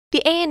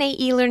The ANA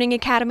eLearning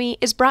Academy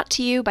is brought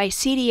to you by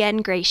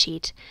CDN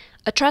Graysheet,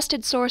 a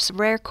trusted source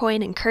of rare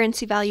coin and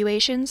currency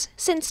valuations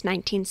since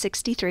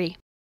 1963.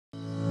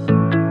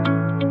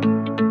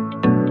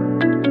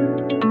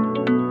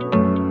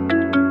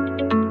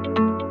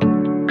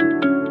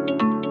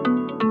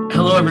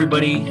 Hello,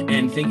 everybody,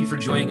 and thank you for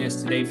joining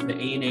us today for the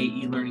ANA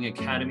eLearning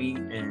Academy.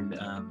 And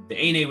the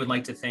ANA would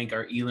like to thank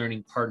our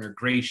eLearning partner,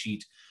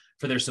 Graysheet,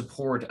 for their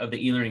support of the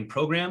eLearning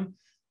program.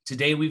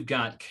 Today, we've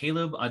got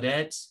Caleb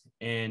Audette,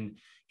 and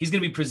he's going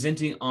to be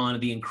presenting on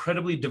the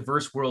incredibly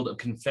diverse world of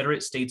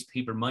Confederate States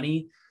Paper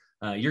Money.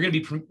 You're going to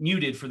be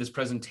muted for this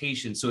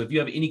presentation, so if you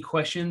have any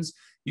questions,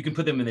 you can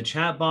put them in the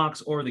chat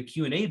box or the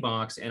Q&A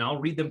box, and I'll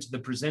read them to the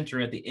presenter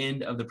at the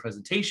end of the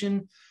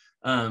presentation.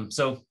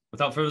 So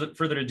without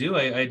further ado,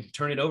 I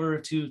turn it over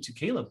to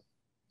Caleb.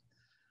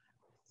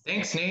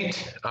 Thanks,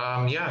 Nate.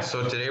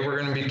 So today we're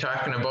going to be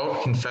talking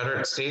about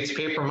Confederate States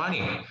Paper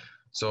Money.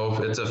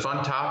 So it's a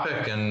fun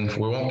topic, and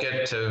we won't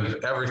get to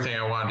everything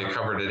I wanted to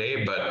cover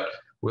today, but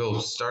we'll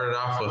start it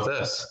off with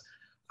this.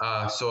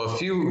 So a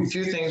few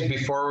things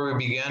before we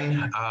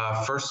begin.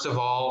 First of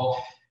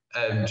all,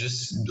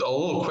 just a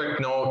little quick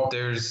note,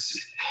 there's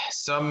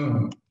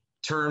some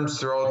terms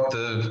throughout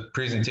the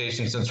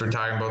presentation, since we're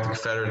talking about the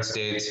Confederate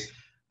States.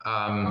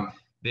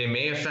 They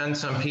may offend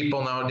some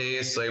people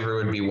nowadays. Slavery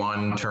would be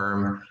one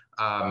term,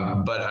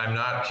 but I'm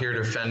not here to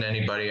offend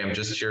anybody. I'm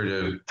just here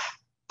to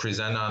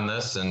present on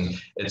this, and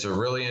it's a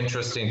really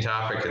interesting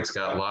topic. It's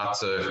got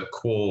lots of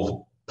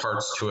cool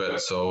parts to it,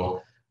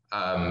 so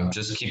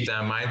just keep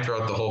that in mind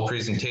throughout the whole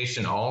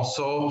presentation.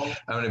 Also,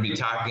 I'm going to be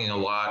talking a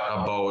lot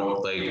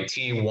about like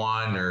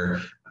T1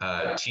 or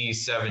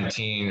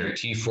T17 or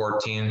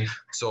T14.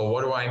 So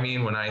what do I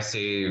mean when I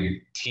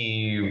say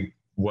T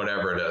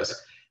whatever it is?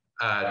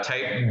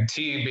 Type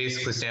T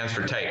basically stands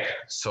for type.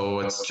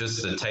 So it's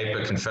just the type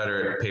of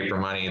Confederate paper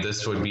money.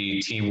 This would be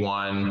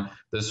T1,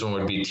 this one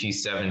would be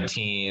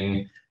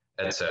T17,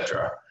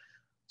 etc.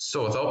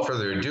 So without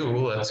further ado,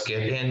 let's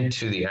get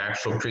into the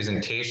actual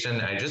presentation.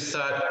 I just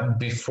thought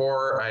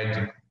before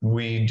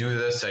we do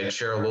this, I'd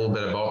share a little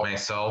bit about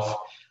myself.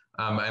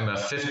 I'm a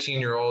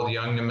 15-year-old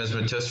young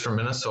numismatist from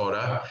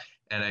Minnesota,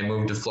 and I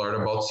moved to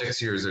Florida about 6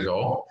 years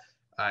ago.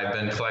 I've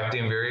been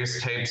collecting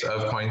various types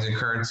of coins and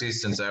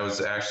currencies since I was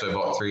actually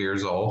about 3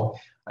 years old.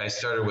 I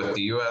started with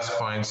the US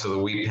coins, so the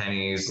wheat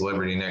pennies,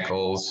 Liberty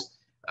nickels,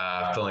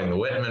 filling the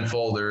Whitman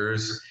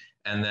folders,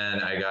 and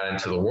then I got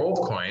into the world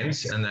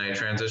coins, and then I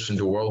transitioned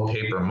to world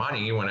paper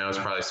money when I was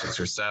probably 6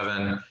 or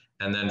 7,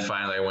 and then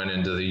finally I went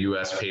into the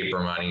US paper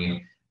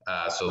money,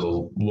 so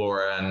the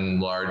lower end,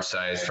 large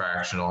size,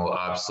 fractional,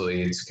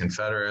 obsoletes,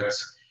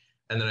 Confederates.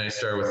 And then I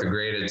started with the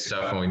graded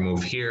stuff when we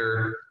moved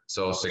here,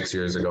 so 6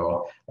 years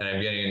ago. And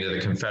I'm getting into the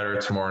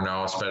Confederates more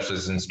now, especially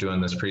since doing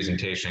this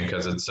presentation,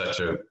 because it's such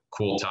a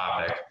cool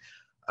topic.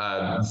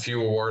 A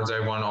few awards I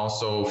won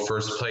also: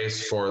 first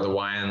place for the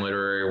YN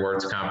Literary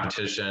Awards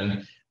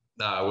competition,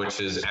 which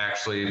is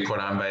actually put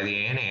on by the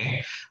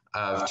ANA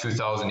of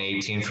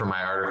 2018 for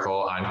my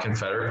article on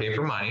Confederate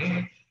paper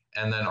money.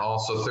 And then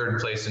also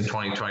third place in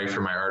 2020 for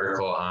my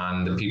article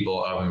on the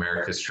people of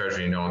America's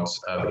Treasury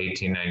Notes of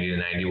 1890 to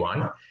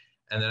 91.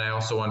 And then I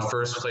also won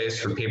first place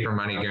for Paper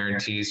Money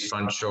Guarantees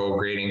Fund Show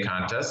Grading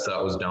Contest.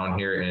 That was down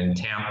here in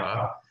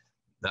Tampa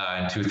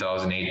in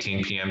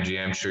 2018,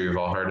 PMG. I'm sure you've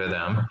all heard of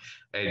them.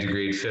 I had to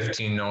grade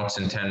 15 notes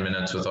in 10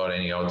 minutes without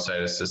any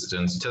outside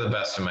assistance, to the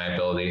best of my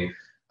ability.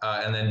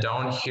 And then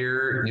down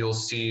here, you'll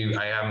see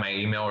I have my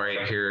email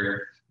right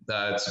here.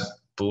 It's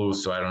blue,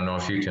 so I don't know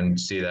if you can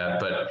see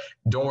that. But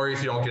don't worry if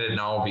you don't get it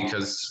now,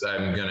 because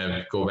I'm going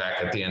to go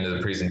back at the end of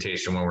the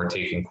presentation when we're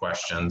taking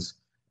questions,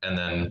 and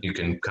then you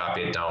can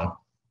copy it down.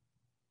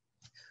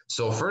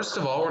 So first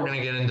of all, we're going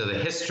to get into the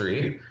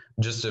history,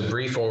 just a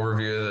brief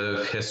overview of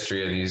the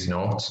history of these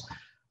notes.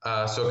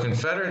 So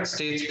Confederate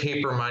States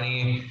paper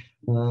money,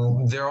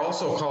 they're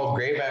also called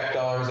grayback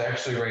dollars,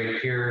 actually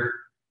right here.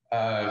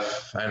 I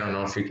don't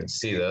know if you can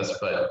see this,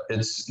 but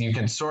you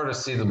can sort of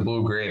see the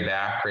blue-gray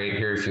back right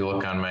here if you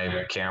look on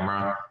my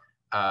camera.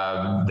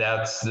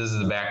 This is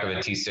the back of a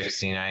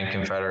T69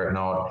 Confederate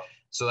note.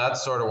 So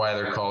that's sort of why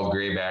they're called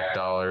grayback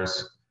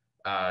dollars,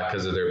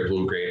 because of their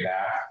blue-gray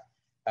back.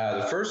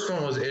 The first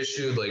one was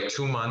issued like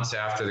 2 months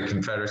after the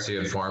Confederacy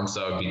had formed, so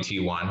that would be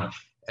T1.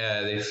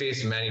 They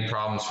faced many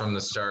problems from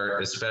the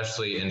start,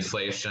 especially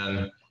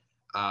inflation.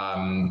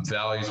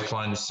 Values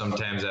plunged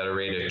sometimes at a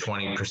rate of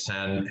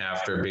 20%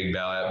 after a big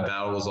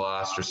battle was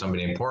lost or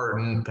somebody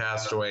important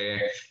passed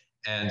away.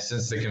 And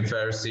since the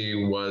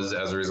Confederacy was,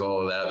 as a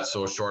result of that,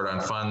 so short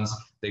on funds,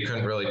 they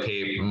couldn't really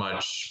pay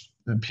much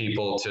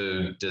people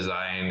to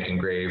design,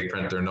 engrave,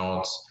 print their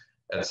notes,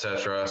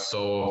 etc.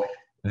 So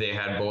they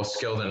had both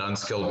skilled and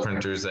unskilled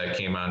printers that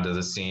came onto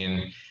the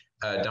scene.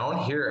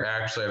 Down here,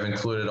 actually, I've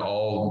included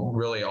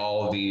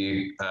all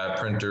the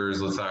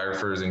printers,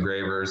 lithographers,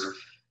 engravers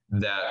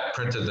that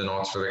printed the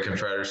notes for the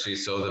Confederacy.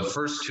 So the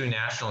first two,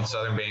 National and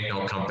Southern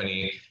Banknote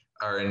Company,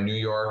 are in New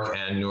York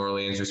and New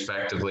Orleans,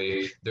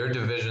 respectively. They're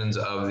divisions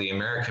of the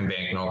American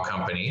Banknote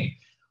Company.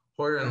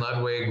 Hoyer and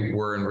Ludwig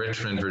were in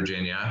Richmond,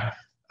 Virginia.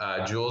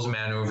 Jules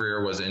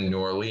Manouvier was in New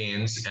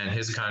Orleans, and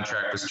his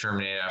contract was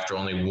terminated after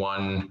only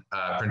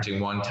printing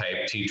one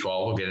type,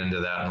 T12. We'll get into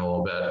that in a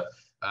little bit,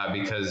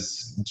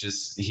 because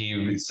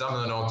some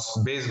of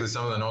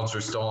the notes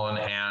were stolen,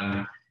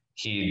 and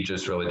he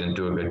just really didn't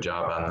do a good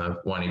job on the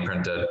one he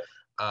printed.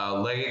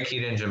 Leggett,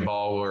 Keatinge, and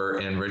Ball were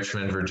in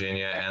Richmond,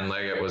 Virginia, and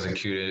Leggett was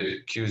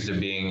accused of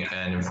being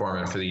an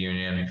informant for the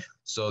Union.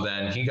 So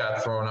then he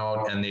got thrown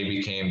out, and they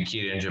became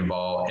Keatinge and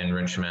Ball in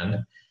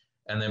Richmond.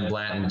 And then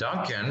Blanton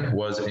Duncan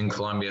was in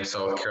Columbia,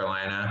 South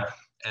Carolina,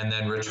 and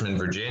then Richmond,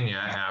 Virginia,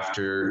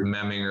 after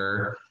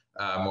Memminger.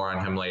 More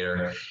on him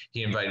later.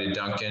 He invited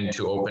Duncan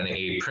to open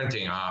a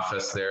printing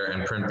office there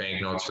and print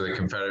banknotes for the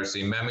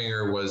Confederacy.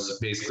 Memminger was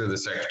basically the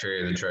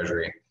Secretary of the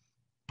Treasury.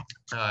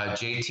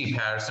 J.T.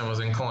 Patterson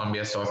was in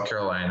Columbia, South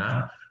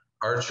Carolina.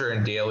 Archer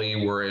and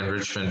Daly were in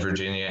Richmond,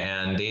 Virginia,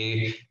 and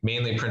they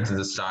mainly printed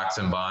the stocks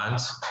and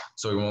bonds,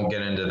 so we won't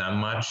get into them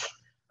much.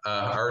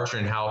 Archer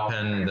and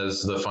Halpin, this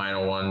is the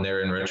final one,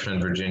 they're in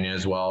Richmond, Virginia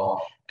as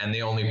well, and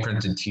they only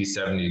printed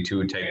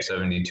T72, type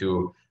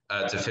 72.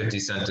 It's a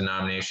 50-cent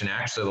denomination,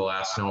 actually the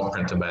last note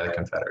printed by the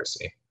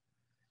Confederacy.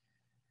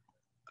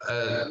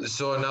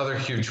 So another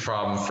huge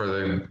problem for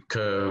the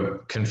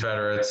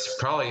Confederates,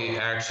 probably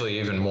actually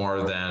even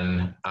more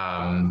than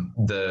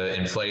the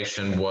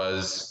inflation,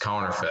 was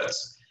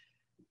counterfeits.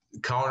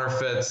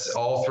 Counterfeits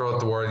all throughout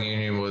the War, the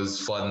Union was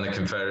flooding the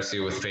Confederacy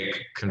with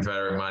fake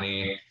Confederate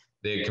money.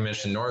 They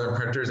commissioned Northern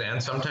printers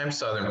and sometimes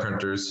Southern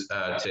printers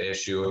to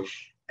issue,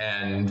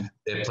 and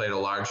it played a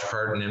large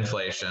part in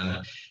inflation.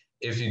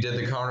 If you did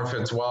the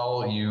counterfeits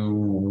well, you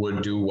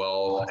would do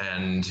well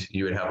and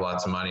you would have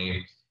lots of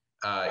money.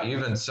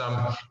 Even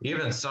some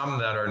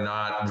that are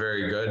not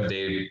very good,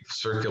 they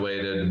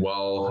circulated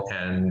well,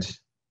 and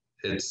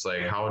it's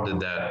like, how did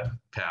that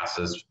pass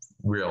as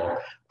real?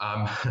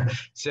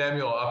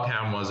 Samuel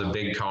Upham was a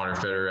big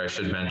counterfeiter. I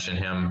should mention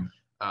him.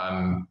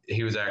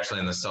 He was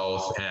actually in the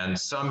South, and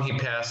some he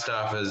passed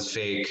off as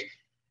fake,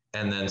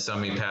 and then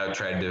some he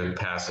tried to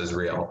pass as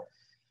real.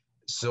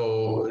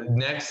 So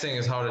next thing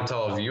is how to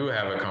tell if you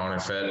have a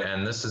counterfeit,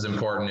 and this is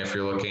important if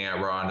you're looking at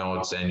raw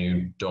notes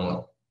and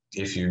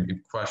if you're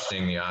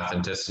questioning the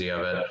authenticity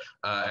of it.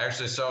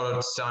 Actually,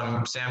 so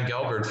Sam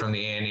Gelbert from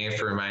the ANA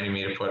for reminding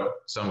me to put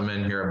something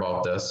in here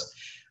about this.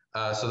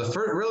 So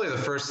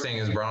the first thing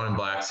is brown and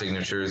black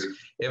signatures.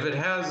 If it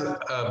has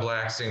a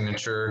black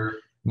signature,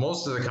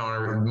 most of them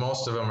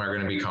are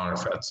going to be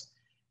counterfeits.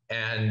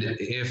 And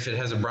if it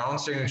has a brown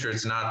signature,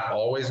 it's not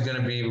always going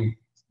to be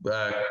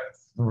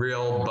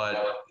real,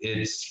 but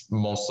it's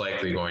most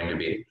likely going to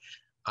be.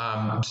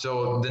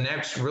 So the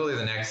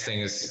next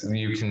thing is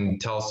you can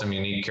tell some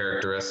unique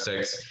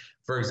characteristics.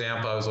 For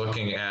example, I was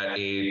looking at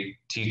a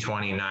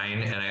T29, and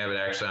I have it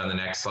actually on the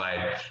next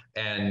slide.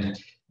 And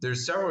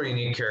there's several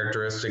unique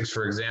characteristics.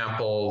 For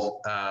example,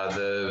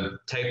 the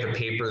type of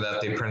paper that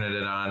they printed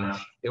it on,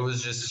 it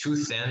was just too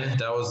thin.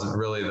 That was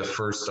really the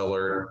first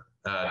alert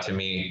to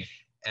me.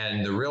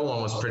 And the real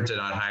one was printed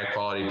on high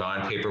quality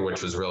bond paper,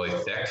 which was really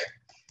thick.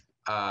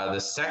 The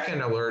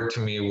second alert to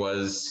me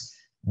was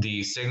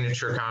the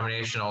signature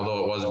combination,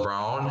 although it was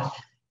brown,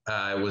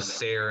 it was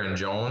Thayer and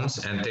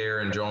Jones, and Thayer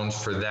and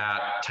Jones for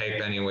that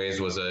type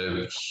anyways was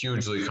a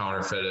hugely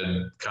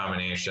counterfeited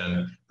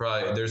combination.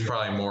 There's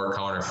probably more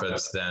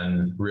counterfeits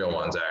than real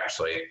ones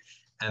actually.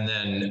 And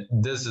then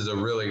this is a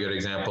really good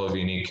example of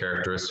unique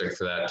characteristic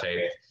for that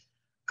type.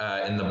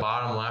 In the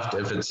bottom left,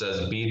 if it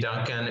says B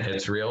Duncan,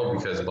 it's real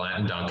because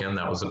Blanton Duncan,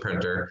 that was the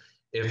printer.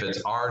 If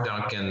it's R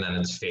Duncan, then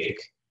it's fake.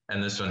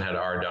 And this one had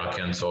R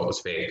Duncan, so it was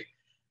fake.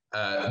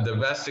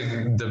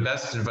 The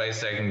best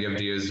advice I can give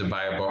to you is to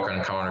buy a book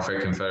on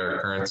counterfeit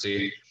Confederate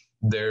currency.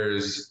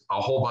 There's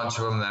a whole bunch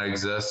of them that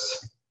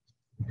exist.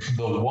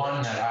 The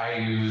one that I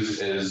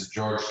use is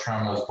George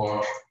Trumbull's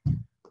book,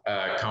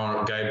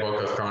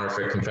 Guidebook of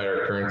Counterfeit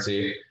Confederate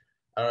Currency.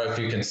 I don't know if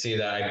you can see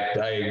that.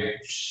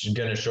 I'm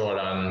going to show it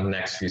on the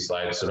next few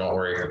slides, so don't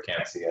worry if you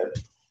can't see it.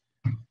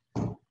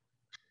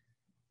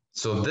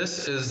 So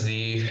this is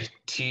the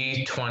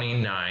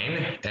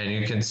T29, and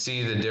you can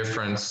see the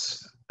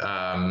difference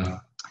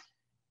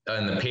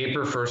in the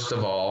paper, first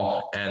of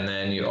all, and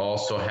then you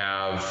also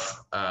have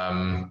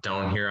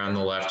down here on the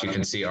left, you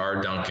can see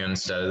R Duncan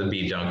instead of the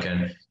B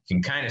Duncan. You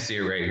can kind of see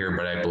it right here,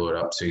 but I blew it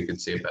up so you can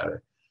see it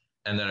better.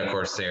 And then, of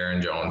course, Thayer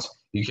and Jones.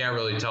 You can't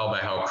really tell by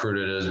how crude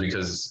it is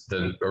because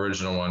the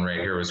original one right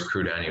here was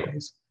crude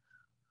anyways.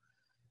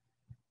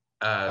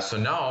 So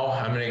now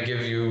I'm going to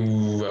give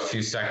you a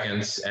few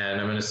seconds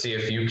and I'm going to see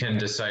if you can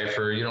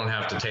decipher. You don't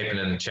have to type it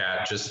in the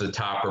chat, just the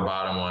top or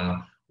bottom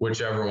one,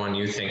 whichever one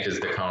you think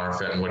is the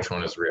counterfeit and which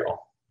one is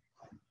real.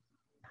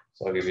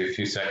 So I'll give you a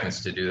few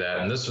seconds to do that.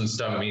 And this one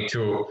stumped me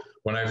too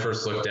when I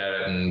first looked at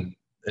it, and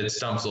it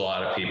stumps a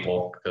lot of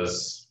people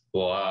because a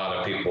lot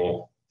of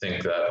people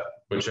think that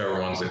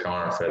whichever one's the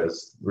counterfeit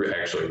is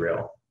actually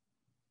real.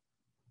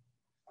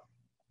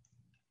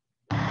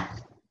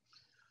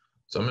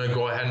 So I'm going to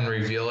go ahead and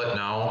reveal it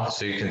now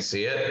so you can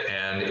see it.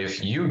 And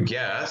if you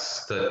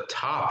guess the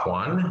top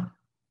one,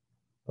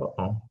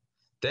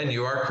 then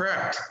you are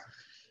correct.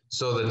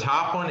 So the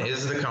top one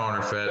is the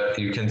counterfeit.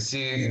 You can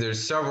see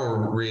there's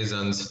several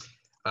reasons.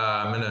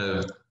 I'm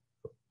going to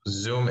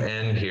zoom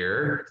in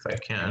here if I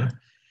can.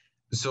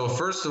 So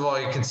first of all,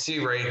 you can see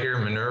right here,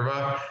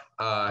 Minerva,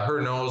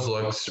 her nose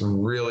looks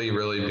really,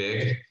 really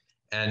big.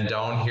 And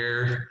down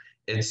here,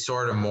 it's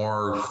sort of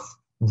more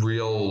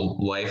real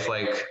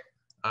lifelike.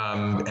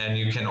 And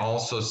you can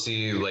also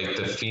see like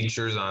the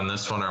features on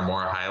this one are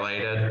more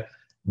highlighted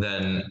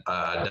than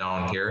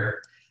down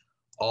here.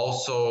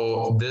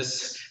 Also,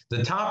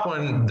 the top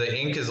one, the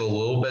ink is a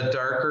little bit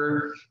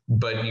darker,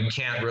 but you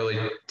can't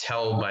really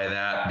tell by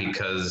that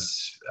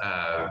because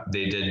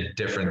they did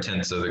different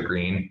tints of the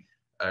green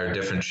or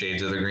different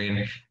shades of the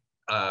green.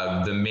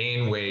 The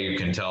main way you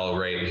can tell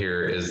right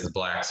here is the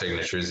black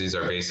signatures. These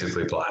are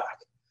basically black.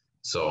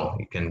 So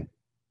you can,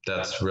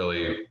 that's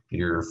really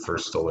your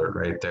first alert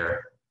right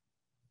there.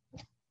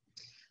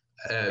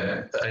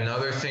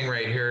 Another thing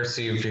right here,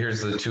 see, here's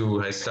the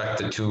two, I stuck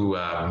the two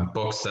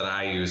books that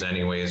I use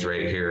anyways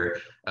right here.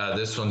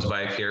 This one's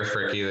by Pierre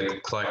Fricke, the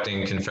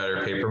Collecting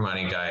Confederate Paper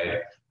Money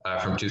Guide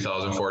from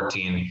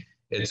 2014.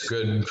 It's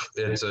good.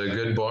 It's a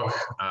good book.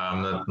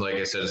 Like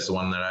I said, it's the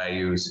one that I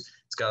use.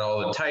 It's got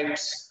all the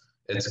types.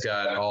 It's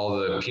got all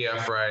the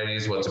PF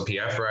varieties. What's a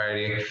PF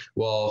variety?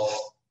 Well,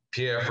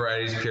 PF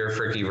varieties, Pierre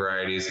Fricke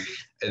varieties,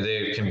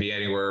 they can be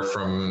anywhere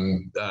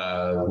from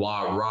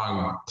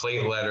wrong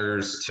plate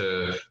letters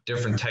to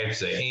different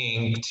types of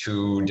ink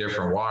to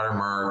different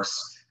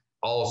watermarks,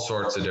 all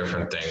sorts of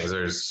different things.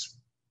 There's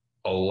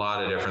a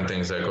lot of different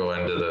things that go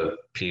into the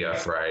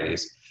PF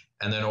varieties.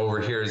 And then over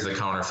here is the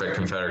counterfeit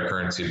Confederate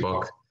currency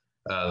book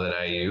that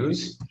I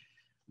use.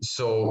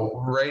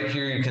 So right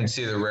here, you can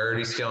see the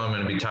rarity scale. I'm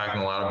going to be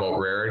talking a lot about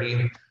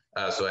rarity.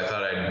 So I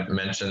thought I'd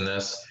mention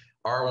this.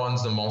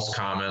 R1's the most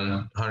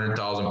common,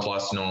 100,000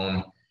 plus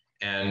known,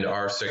 and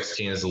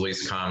R16 is the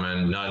least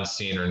common, none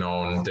seen or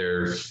known.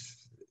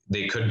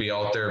 They could be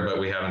out there, but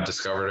we haven't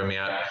discovered them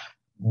yet.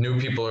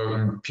 People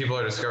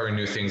are discovering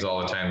new things all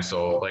the time.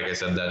 So like I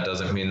said, that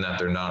doesn't mean that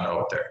they're not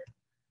out there.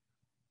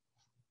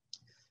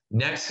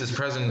 Next is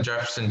President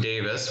Jefferson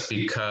Davis,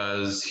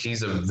 because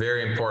he's a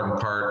very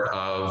important part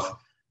of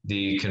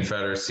the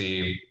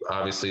Confederacy.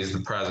 Obviously, he's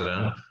the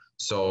president.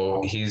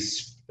 So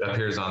he's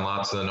appears on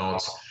lots of the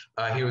notes.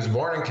 He was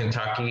born in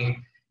Kentucky.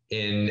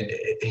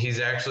 He's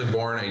actually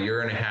born a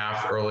year and a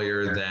half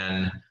earlier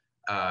than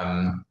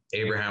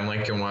Abraham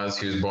Lincoln was.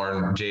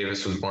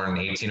 Davis was born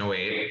in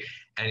 1808,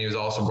 and he was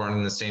also born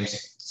in the same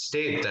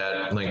state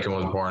that Lincoln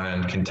was born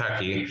in,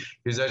 Kentucky.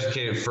 He was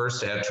educated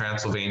first at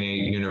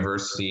Transylvania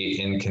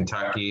University in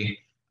Kentucky,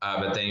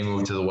 but then he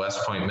moved to the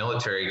West Point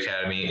Military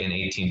Academy in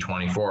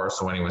 1824,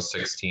 so when he was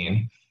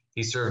 16.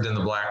 He served in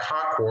the Black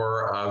Hawk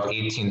War of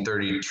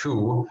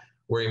 1832,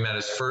 where he met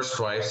his first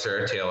wife,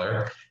 Sarah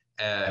Taylor,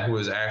 who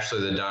was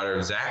actually the daughter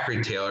of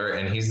Zachary Taylor,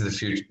 and he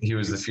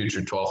was the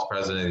future 12th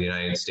president of the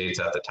United States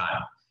at the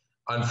time.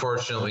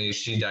 Unfortunately,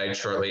 she died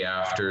shortly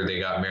after they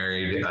got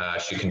married.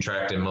 She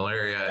contracted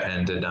malaria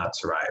and did not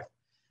survive.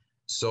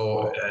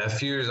 So a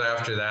few years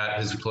after that,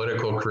 his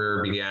political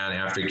career began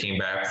after he came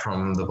back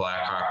from the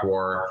Black Hawk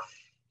War.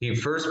 He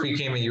first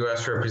became a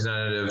U.S.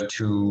 representative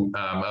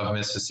of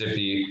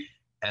Mississippi,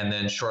 and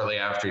then shortly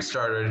after he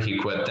started, he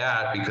quit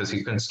that because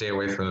he couldn't stay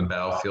away from the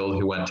battlefield.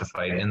 He went to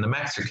fight in the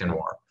Mexican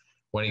War.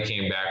 When he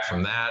came back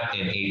from that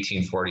in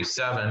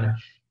 1847,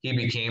 he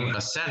became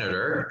a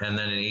senator. And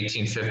then in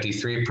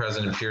 1853,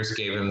 President Pierce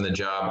gave him the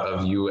job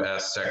of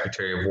U.S.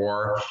 Secretary of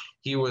War.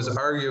 He was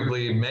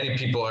arguably, many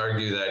people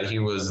argue that he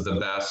was the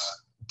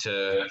best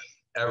to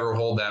ever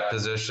hold that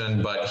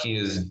position, but he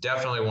is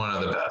definitely one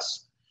of the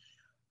best.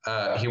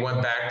 He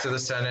went back to the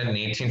Senate in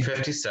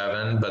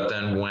 1857, but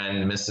then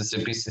when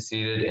Mississippi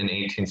seceded in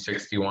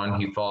 1861,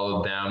 he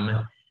followed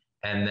them,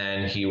 and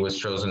then he was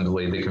chosen to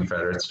lead the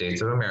Confederate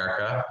States of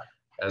America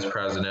as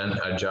president,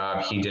 a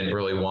job he didn't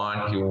really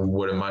want. He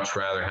would have much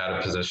rather had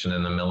a position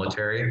in the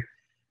military.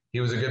 He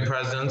was a good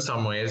president in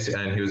some ways,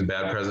 and he was a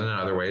bad president in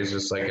other ways,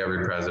 just like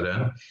every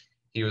president.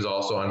 He was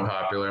also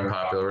unpopular and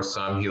popular with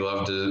some.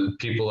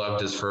 People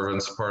loved his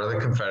fervent support of the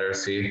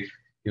Confederacy.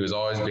 He was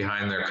always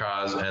behind their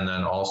cause, and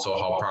then also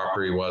how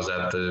proper he was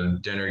at the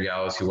dinner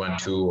galas he went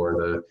to or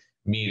the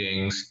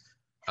meetings.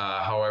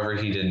 However,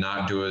 he did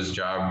not do his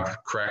job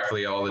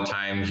correctly all the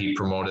time. He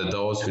promoted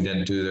those who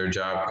didn't do their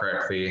job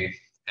correctly,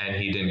 and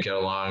he didn't get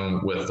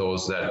along with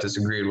those that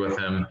disagreed with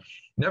him.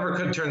 Never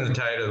could turn the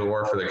tide of the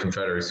war for the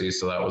Confederacy,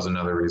 so that was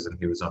another reason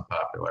he was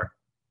unpopular.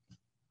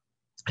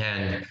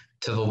 And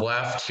to the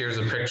left, here's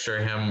a picture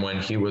of him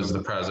when he was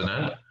the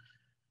president.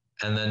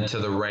 And then to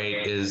the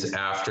right is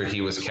after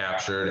he was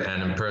captured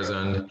and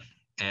imprisoned.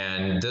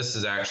 And this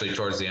is actually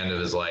towards the end of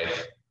his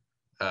life.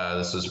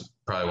 This was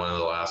probably one of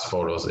the last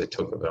photos they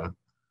took of him.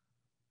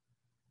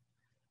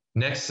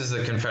 Next is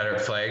the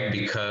Confederate flag,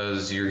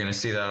 because you're going to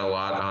see that a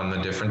lot on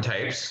the different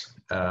types.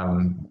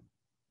 T10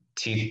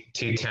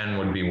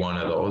 would be one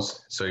of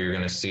those. So you're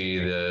going to see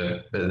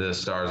the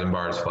Stars and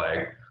Bars flag.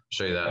 I'll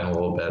show you that in a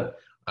little bit.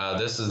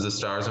 This is the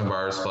Stars and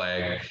Bars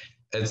flag.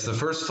 It's the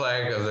first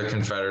flag of the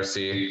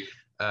Confederacy.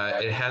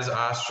 It has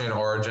Austrian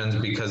origins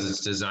because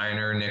its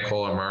designer,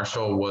 Nicola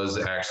Marshall, was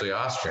actually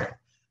Austrian.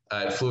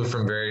 It flew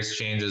from various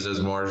changes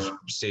as more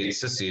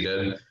states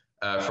seceded,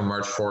 from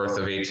March 4th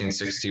of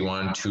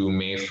 1861 to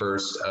May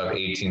 1st of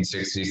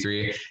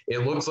 1863. It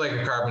looks like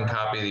a carbon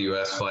copy of the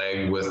US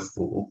flag with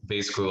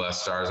basically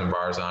less stars and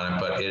bars on it,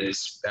 but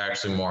it's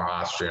actually more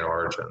Austrian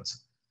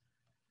origins.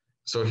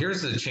 So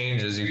here's the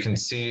changes. You can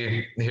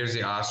see, here's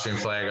the Austrian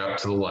flag up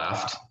to the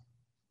left.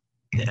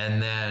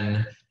 And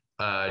then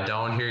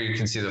down here, you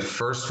can see the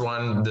first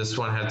one. This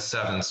one had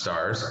 7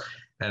 stars,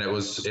 and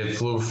it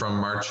flew from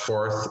March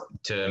 4th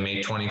to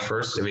May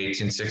 21st of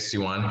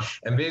 1861.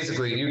 And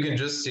basically, you can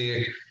just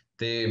see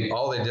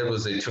all they did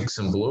was they took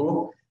some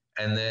blue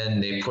and then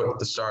they put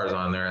the stars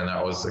on there, and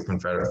that was the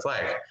Confederate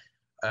flag.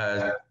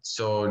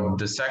 So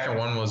the second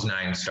one was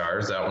 9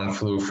 stars. That one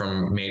flew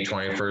from May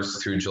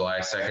 21st through July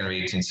 2nd of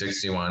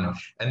 1861.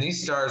 And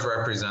these stars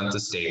represent the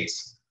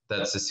states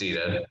that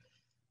seceded.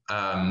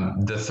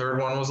 The third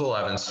one was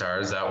 11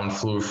 stars. That one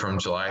flew from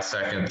July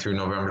 2nd through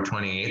November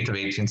 28th of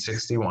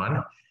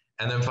 1861.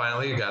 And then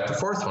finally, you got the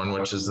fourth one,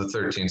 which is the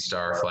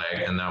 13-star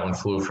flag. And that one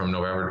flew from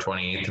November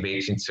 28th of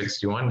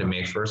 1861 to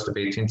May 1st of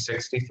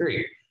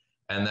 1863.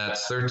 And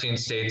that's 13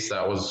 states.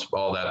 That was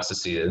all that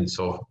seceded.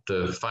 So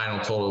the final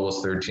total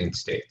was 13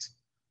 states.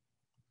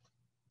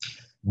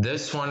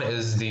 This one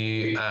is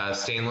the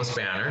stainless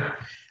banner.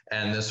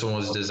 And this one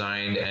was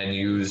designed and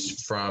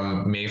used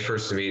from May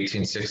 1st of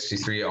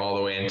 1863 all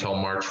the way until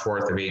March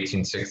 4th of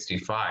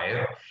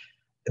 1865.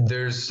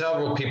 There's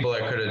several people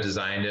that could have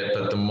designed it,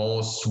 but the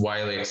most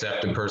widely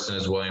accepted person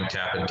is William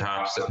Tappan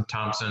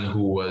Thompson,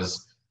 who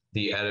was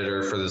the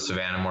editor for the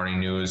Savannah Morning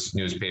News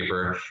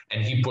newspaper.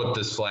 And he put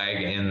this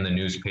flag in the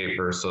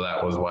newspaper, so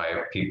that was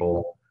why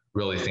people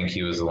really think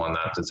he was the one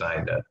that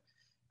designed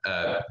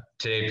it.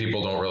 Today,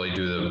 people don't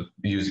really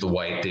use the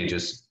white, they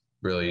just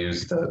really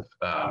use the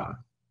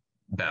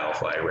battle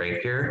flag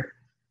right here.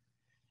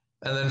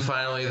 And then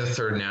finally, the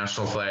third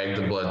national flag,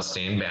 the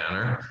bloodstained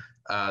banner.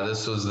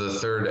 This was the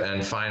third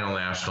and final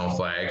national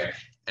flag,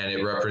 and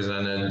it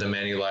represented the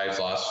many lives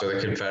lost for the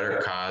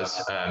Confederate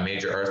cause.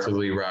 Major Arthur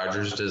Lee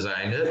Rogers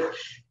designed it,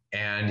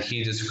 and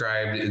he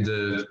described,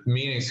 the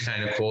meaning's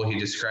kind of cool, he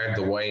described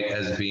the white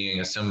as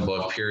being a symbol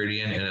of purity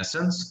and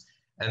innocence,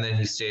 and then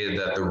he stated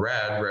that the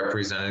red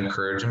represented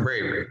courage and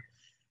bravery.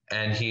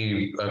 And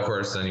he, of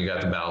course, then you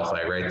got the battle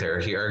flag right there.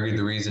 He argued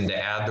the reason to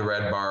add the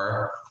red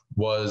bar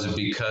was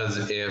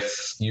because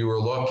if you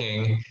were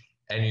looking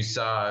and you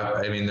saw,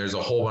 I mean, there's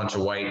a whole bunch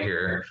of white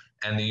here,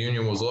 and the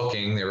Union was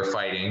looking, they were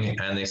fighting,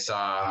 and they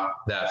saw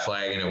that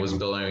flag and it was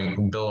billowing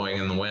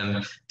in the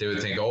wind, they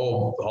would think,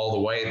 oh, all the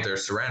white, they're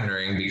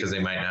surrendering, because they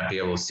might not be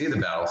able to see the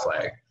battle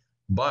flag.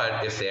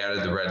 But if they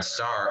added the red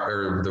star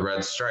or the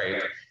red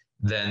stripe,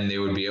 then they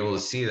would be able to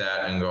see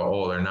that and go,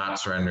 oh, they're not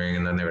surrendering,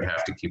 and then they would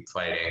have to keep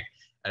fighting.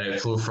 And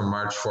it flew from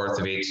March 4th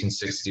of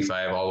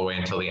 1865 all the way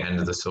until the end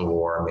of the Civil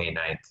War, May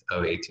 9th of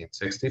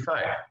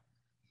 1865.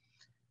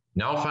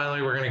 Now,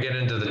 finally, we're going to get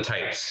into the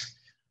types.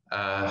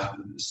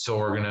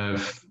 So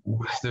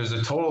there's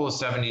a total of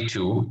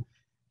 72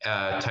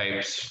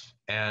 types,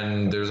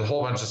 and there's a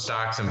whole bunch of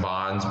stocks and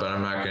bonds, but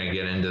I'm not going to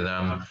get into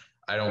them.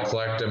 I don't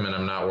collect them, and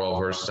I'm not well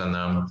versed in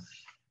them.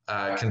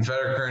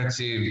 Confederate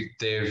currency,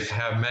 they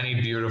have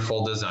many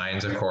beautiful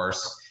designs, of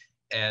course.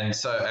 And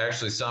so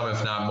actually some,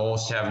 if not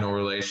most, have no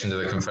relation to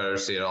the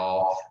Confederacy at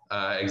all.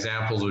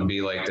 Examples would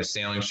be like the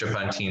sailing ship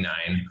on T9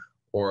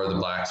 or the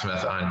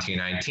blacksmith on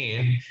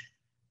T19.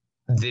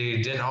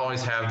 They didn't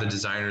always have the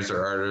designers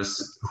or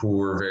artists who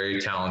were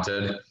very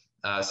talented.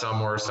 Some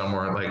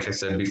weren't, like I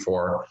said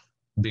before,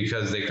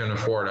 because they couldn't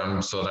afford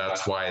them. So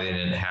that's why they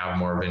didn't have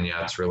more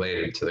vignettes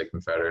related to the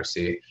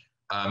Confederacy.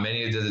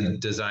 Many of the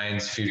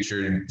designs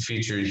featured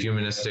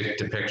humanistic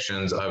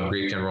depictions of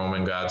Greek and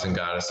Roman gods and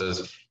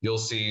goddesses. You'll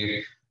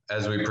see,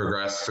 as we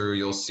progress through,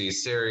 you'll see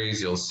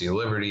Ceres, you'll see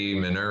Liberty,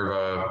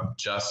 Minerva,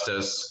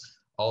 Justice,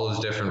 all those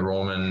different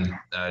Roman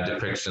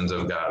depictions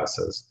of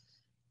goddesses.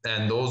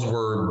 And those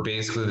were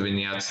basically the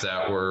vignettes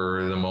that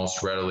were the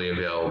most readily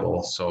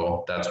available.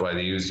 So that's why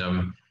they used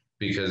them,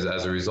 because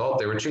as a result,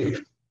 they were cheap.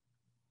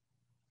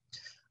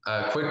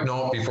 Quick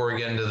note before we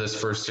get into this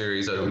first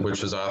series,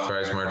 which was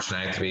authorized March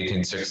 9th of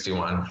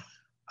 1861.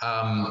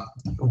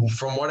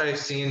 From what I've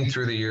seen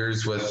through the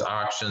years with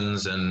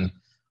auctions and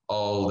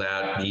all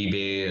that,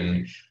 eBay,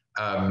 and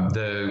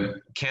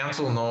the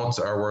cancel notes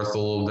are worth a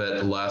little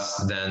bit less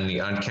than the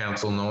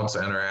uncanceled notes,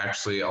 and are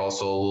actually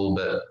also a little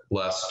bit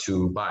less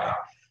to buy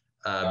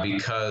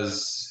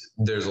because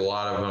there's a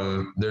lot of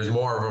them, there's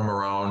more of them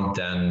around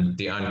than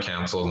the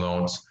uncanceled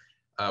notes.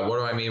 What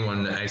do I mean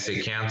when I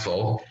say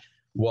cancel?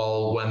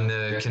 Well, when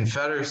the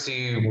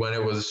Confederacy, when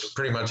it was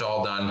pretty much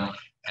all done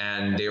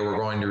and they were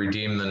going to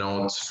redeem the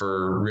notes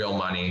for real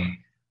money,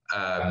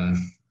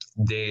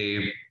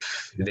 they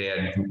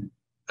had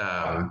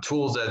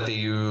tools that they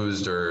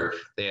used, or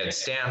they had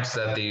stamps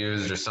that they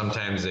used, or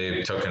sometimes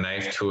they took a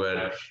knife to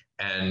it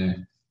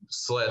and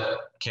slit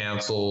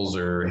cancels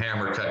or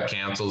hammer cut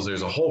cancels.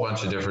 There's a whole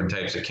bunch of different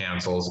types of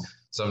cancels.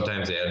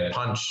 Sometimes they had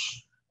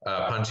punch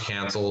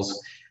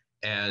cancels.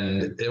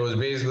 And it was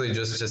basically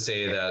just to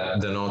say that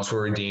the notes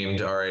were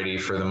redeemed already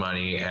for the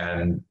money,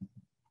 and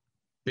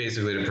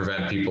basically to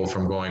prevent people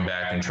from going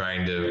back and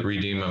trying to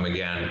redeem them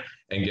again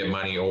and get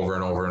money over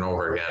and over and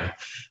over again.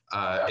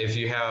 If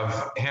you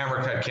have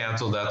hammer cut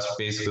canceled, that's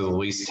basically the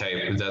least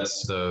type.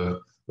 That's the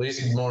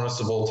least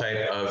noticeable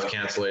type of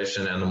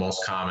cancellation and the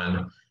most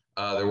common.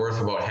 They're worth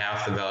about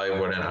half the value of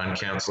what an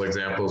uncanceled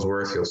example is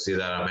worth. You'll see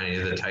that on many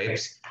of the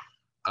types.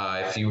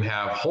 If you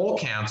have whole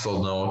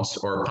canceled notes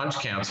or punch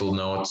canceled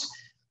notes,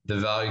 the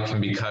value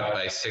can be cut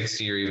by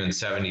 60 or even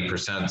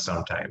 70%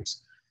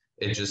 sometimes.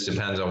 It just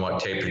depends on what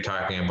type you're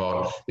talking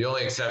about. The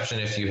only exception,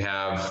 if you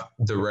have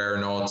the rare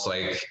notes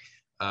like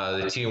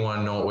the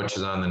T1 note, which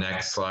is on the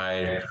next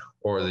slide,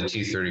 or the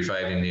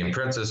T35 Indian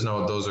Princess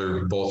note, those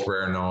are both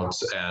rare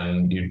notes,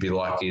 and you'd be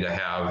lucky to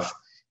have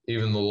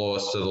even the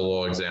lowest of the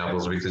low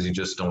examples because you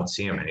just don't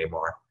see them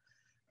anymore.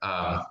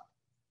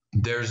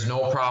 There's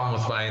no problem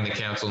with buying the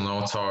canceled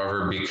notes,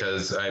 however,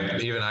 because I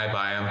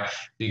buy them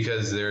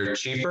because they're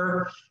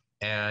cheaper.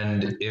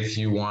 And if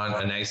you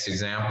want a nice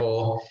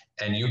example,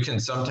 and you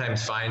can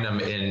sometimes find them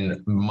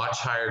in much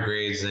higher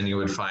grades than you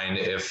would find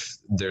if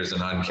there's an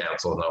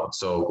uncanceled note.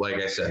 So like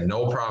I said,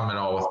 no problem at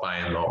all with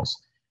buying those.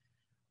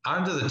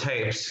 Onto the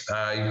types,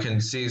 you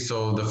can see,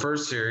 so the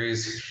first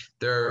series,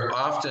 they're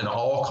often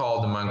all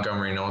called the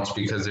Montgomery notes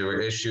because they were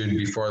issued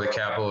before the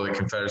capital of the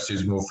Confederacy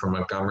was moved from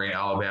Montgomery,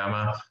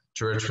 Alabama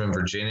to Richmond,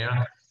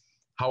 Virginia.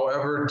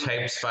 However,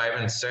 types 5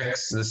 and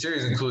 6, the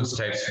series includes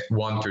types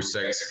 1 through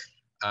 6.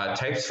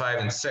 Types 5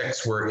 and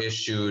 6 were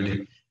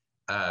issued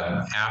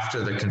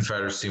after the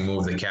Confederacy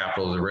moved the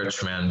capital to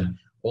Richmond.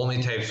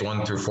 Only types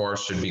 1 through 4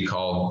 should be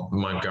called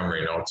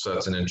Montgomery notes. So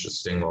that's an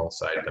interesting little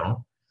side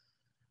note.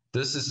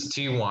 This is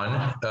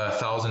T1,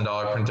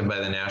 $1,000 printed by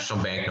the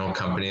National Banknote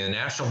Company. The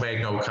National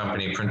Banknote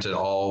Company printed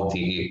all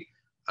the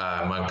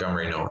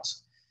Montgomery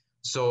notes.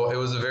 So it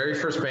was the very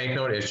first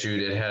banknote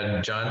issued. It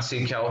had John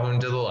C.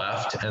 Calhoun to the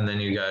left, and then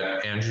you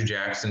got Andrew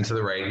Jackson to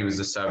the right. He was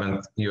the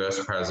 7th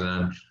U.S.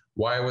 president.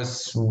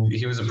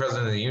 He was the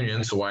president of the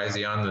Union, so why is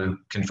he on the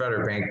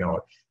Confederate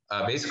banknote?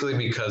 Basically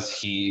because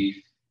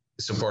he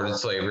supported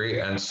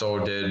slavery, and so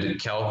did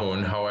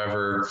Calhoun.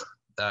 However,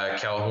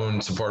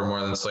 Calhoun supported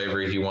more than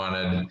slavery. He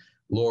wanted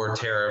lower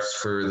tariffs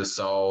for the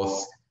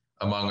South,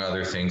 among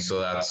other things. So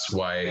that's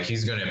why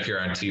he's going to appear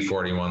on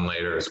T41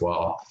 later as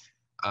well.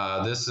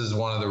 This is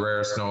one of the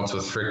rarest notes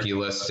with Fricky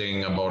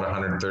listing, about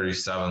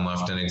 137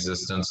 left in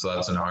existence. So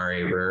that's an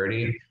R8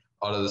 rarity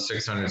out of the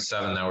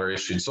 607 that were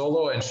issued. So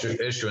low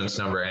issuance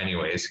number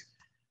anyways.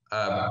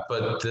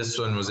 But this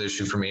one was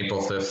issued from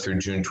April 5th through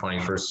June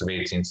 21st of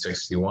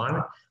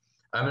 1861.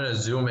 I'm going to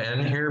zoom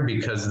in here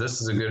because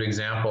this is a good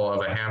example of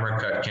a hammer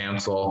cut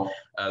cancel.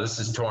 This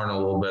is torn a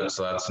little bit,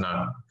 so that's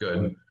not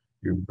good.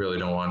 You really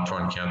don't want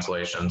torn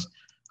cancellations.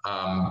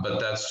 But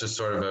that's just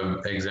sort of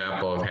an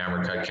example of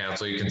hammer cut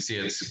cancel. You can see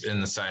it's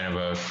in the sign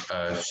of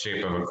a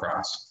shape of a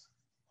cross.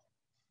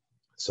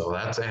 So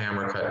that's a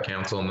hammer cut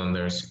cancel, and then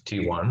there's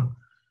T1.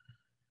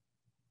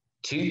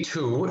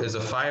 T2 is a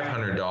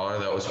 $500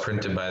 that was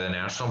printed by the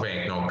National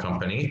Banknote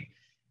Company,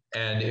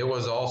 and it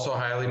was also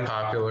highly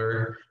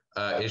popular,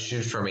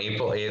 issued from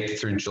April 8th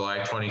through July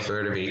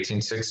 23rd of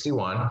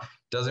 1861.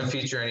 Doesn't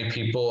feature any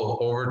people.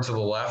 Over to the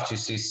left, you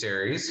see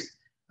Ceres,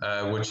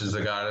 which is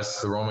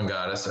the Roman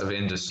goddess of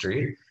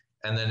industry.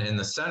 And then in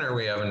the center,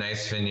 we have a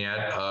nice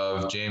vignette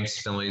of James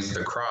Smiley's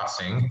The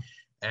Crossing.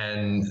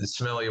 And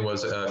Smiley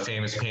was a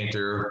famous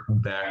painter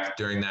back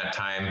during that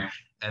time,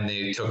 and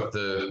they took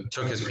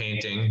his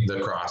painting, The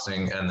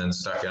Crossing, and then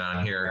stuck it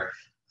on here.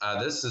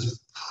 This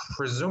is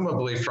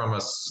presumably from a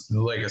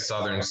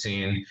southern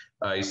scene.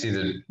 You see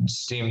the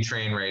steam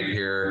train right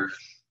here,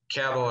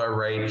 cattle are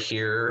right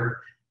here,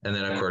 and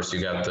then of course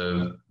you got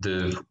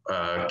the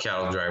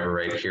cattle driver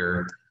right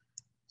here.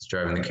 He's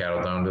driving the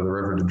cattle down to the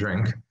river to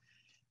drink.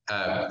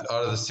 Out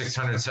of the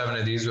 607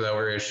 of these that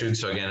were issued,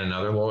 so again,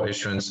 another low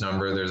issuance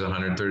number, there's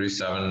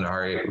 137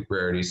 R8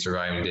 rarities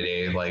surviving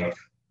today, like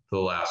the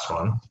last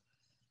one.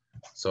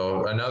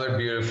 So another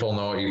beautiful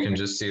note, you can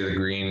just see the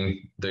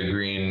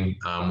green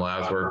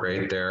lath work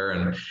right there.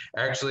 And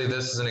actually,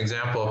 this is an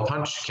example of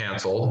punch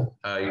canceled.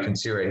 You can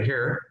see right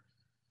here.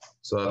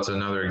 So that's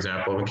another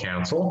example of a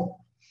cancel.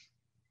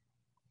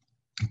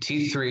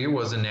 T3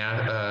 was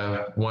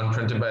one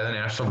printed by the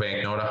National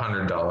Banknote,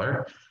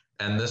 $100.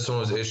 And this one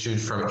was issued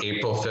from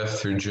April 5th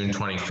through June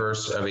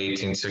 21st of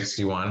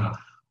 1861.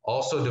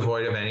 Also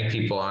devoid of any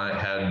people on it,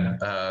 had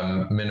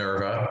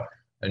Minerva,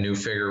 a new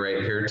figure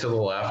right here to the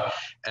left.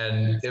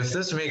 And if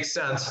this makes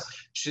sense,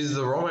 she's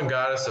the Roman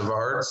goddess of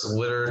arts,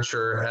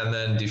 literature, and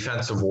then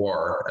defensive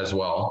war as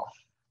well.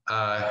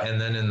 And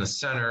then in the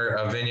center,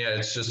 a vignette,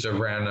 it's just a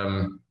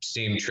random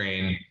steam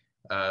train.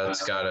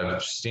 It's got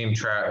a steam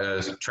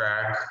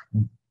track,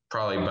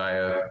 probably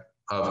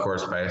of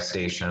course, by a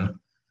station.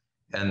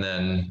 And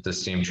then the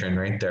steam train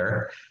right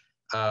there.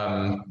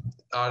 Out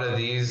of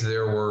these,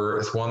 there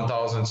were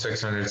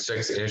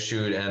 1,606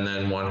 issued and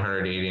then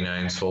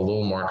 189, so a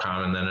little more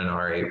common than an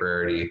R8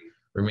 rarity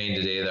remain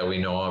today that we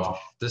know of.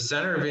 The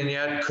center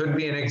vignette could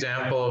be an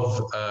example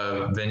of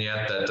a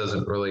vignette that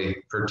doesn't really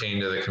pertain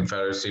to the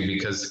Confederacy,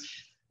 because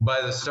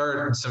by the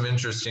start, some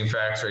interesting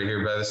facts right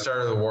here, by the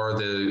start of the war,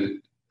 the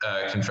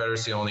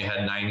Confederacy only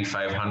had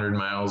 9,500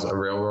 miles of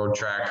railroad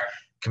track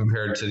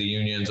compared to the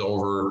Union's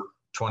over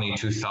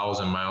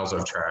 22,000 miles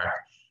of track.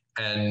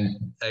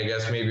 And I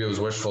guess maybe it was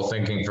wishful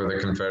thinking for the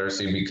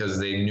Confederacy, because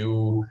they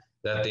knew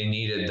that they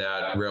needed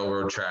that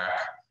railroad track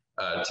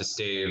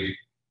to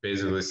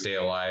basically stay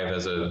alive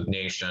as a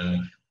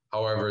nation.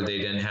 However, they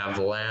didn't have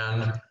the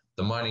land,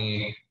 the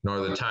money, nor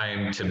the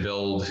time to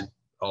build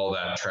all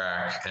that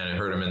track, and it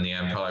hurt them in the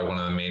end, probably one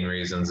of the main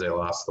reasons they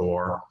lost the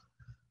war.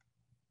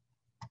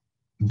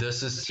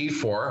 This is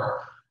T4,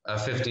 a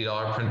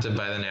 $50 printed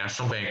by the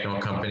National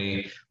Banknote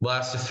Company,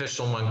 last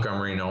official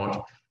Montgomery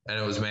note, and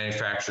it was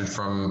manufactured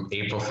from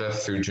April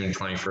 5th through June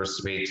 21st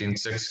of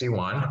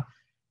 1861.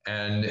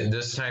 And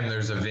this time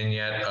there's a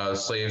vignette of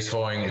slaves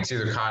hoeing, it's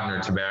either cotton or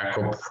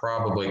tobacco,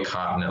 probably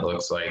cotton it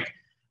looks like,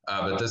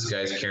 but this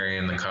guy's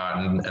carrying the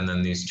cotton, and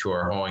then these two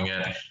are hoeing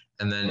it.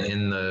 And then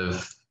in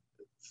the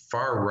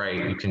far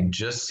right, you can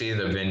just see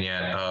the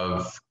vignette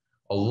of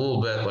a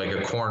little bit like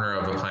a corner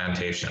of a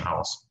plantation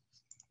house.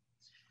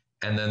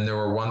 And then there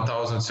were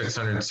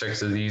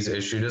 1,606 of these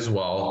issued as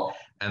well,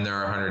 and there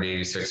are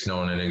 186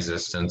 known in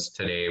existence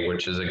today,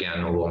 which is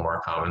again a little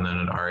more common than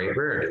an R8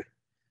 rarity.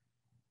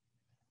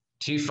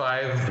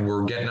 T5,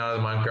 we're getting out of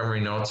the Montgomery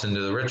notes into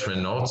the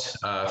Richmond notes,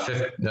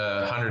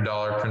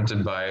 $100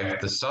 printed by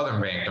the Southern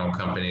Banknote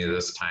Company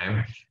this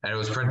time, and it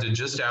was printed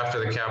just after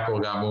the capital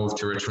got moved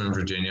to Richmond,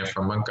 Virginia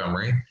from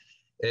Montgomery.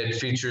 It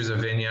features a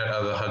vignette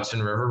of the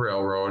Hudson River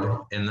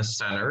Railroad in the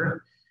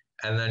center,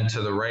 and then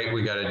to the right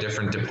we got a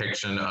different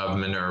depiction of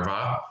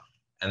Minerva,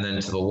 and then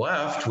to the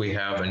left we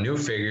have a new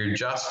figure,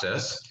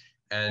 Justice,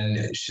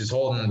 and she's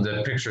holding,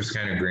 the picture's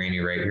kind of grainy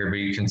right here, but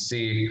you can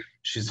see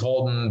she's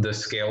holding the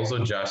scales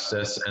of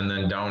justice, and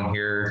then down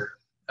here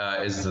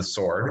is the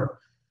sword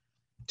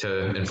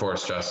to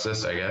enforce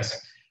justice, I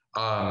guess.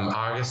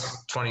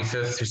 August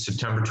 25th through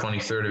September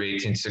 23rd of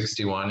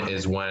 1861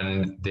 is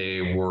when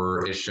they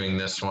were issuing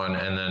this one,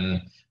 and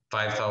then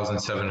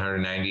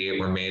 5,798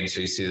 were made,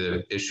 so you see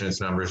the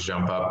issuance numbers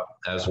jump up,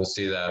 as we'll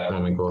see that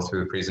when we go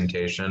through the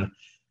presentation.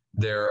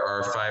 There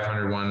are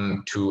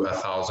 501 to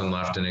 1,000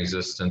 left in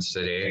existence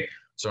today,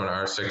 so an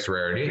R6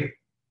 rarity.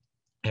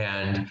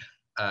 And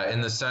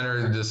in the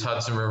center, this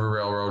Hudson River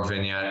Railroad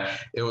vignette,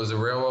 it was a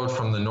railroad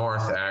from the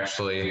north,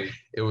 actually.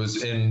 It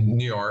was in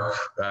New York,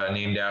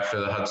 named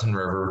after the Hudson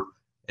River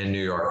in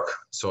New York.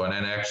 So, and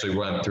it actually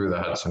went through the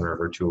Hudson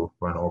River to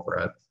run over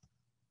it.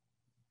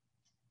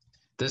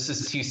 This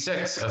is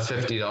T6, a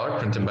 $50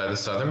 printed by the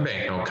Southern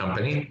Banknote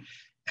Company.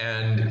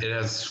 And it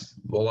has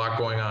a lot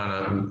going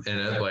on in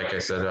it, like I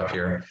said up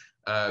here.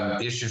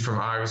 Issued from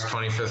August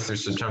 25th through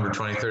September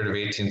 23rd of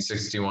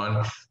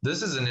 1861.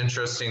 This is an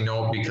interesting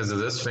note because of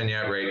this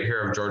vignette right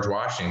here of George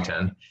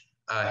Washington.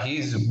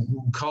 He's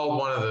called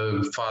one of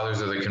the fathers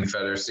of the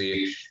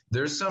Confederacy.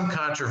 There's some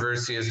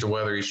controversy as to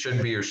whether he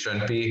should be or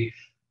shouldn't be.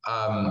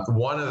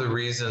 One of the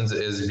reasons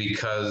is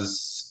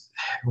because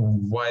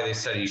why they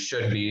said he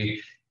should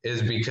be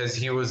is because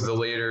he was the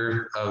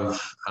leader of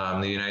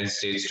the United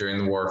States during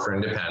the War for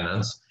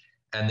Independence,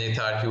 and they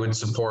thought he would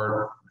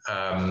support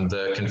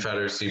the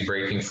Confederacy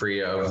breaking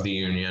free of the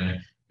Union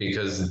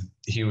because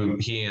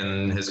he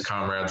and his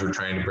comrades were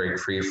trying to break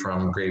free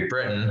from Great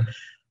Britain.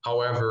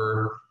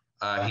 However,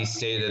 he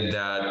stated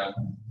that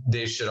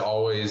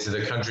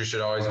the country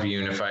should always be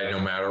unified no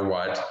matter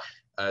what,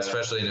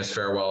 especially in his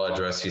farewell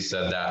address, he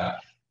said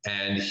that.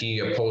 And he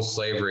opposed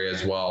slavery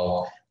as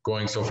well,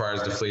 going so far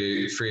as to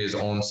free his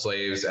own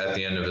slaves at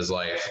the end of his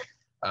life.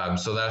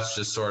 So that's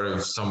just sort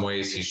of some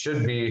ways he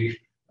should be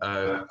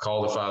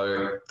called a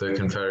father of the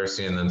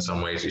Confederacy, and then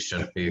some ways he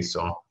shouldn't be.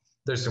 So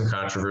there's some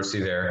controversy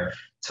there.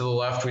 To the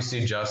left, we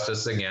see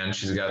Justice again.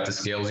 She's got the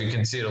scales. You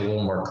can see it a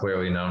little more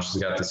clearly now.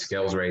 She's got the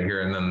scales right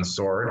here, and then the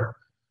sword.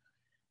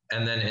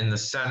 And then in the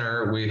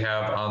center, we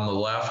have on the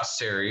left,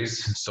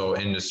 Ceres, so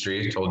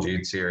industry, told you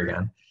you'd see her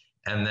again.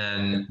 And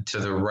then to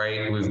the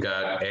right, we've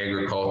got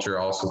agriculture,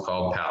 also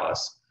called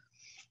palace.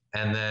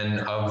 And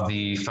then of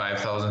the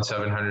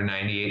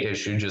 5,798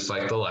 issued, just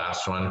like the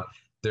last one,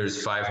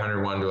 there's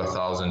 501 to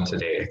 1,000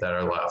 today that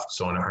are left,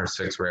 so an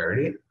R6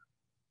 rarity.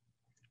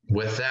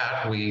 With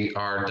that, we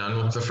are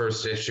done with the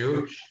first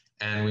issue,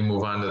 and we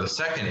move on to the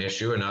second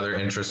issue, another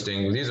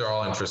interesting, these are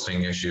all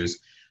interesting issues.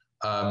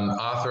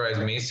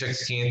 Authorized May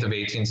 16th of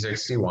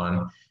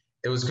 1861.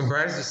 It was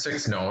comprised of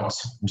 6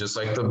 notes, just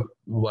like the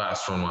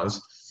last one was,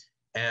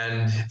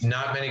 and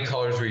not many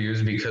colors were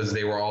used because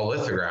they were all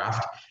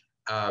lithographed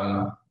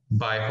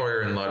by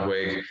Hoyer and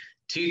Ludwig.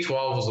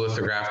 T12 was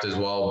lithographed as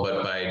well,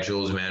 but by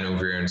Jules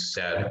Manouvier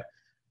instead.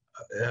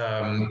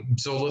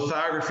 So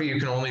lithography, you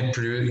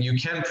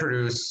can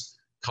produce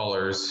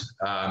colors.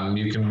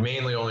 You can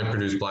mainly only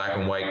produce black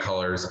and white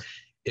colors.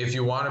 If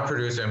you want to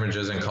produce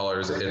images in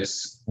colors,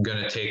 it's going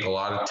to take a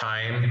lot of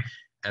time,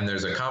 and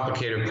there's a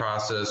complicated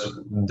process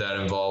that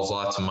involves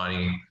lots of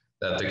money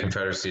that the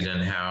Confederacy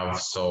didn't have.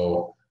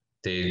 So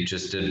they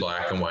just did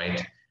black and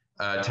white.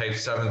 Type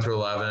 7 through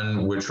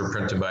 11, which were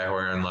printed by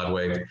Hoyer and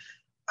Ludwig,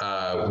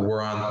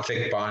 were on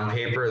thick bond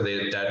paper.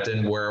 That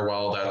didn't wear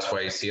well. That's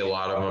why you see a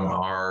lot of them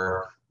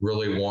are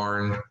really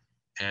worn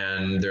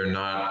and they're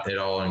not at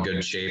all in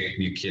good shape.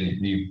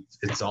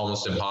 It's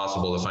almost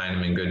impossible to find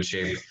them in good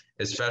shape,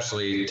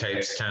 especially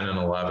types 10 and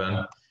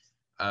 11.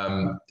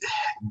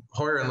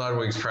 Hoyer and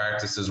Ludwig's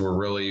practices were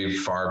really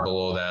far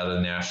below that of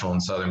the national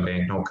and southern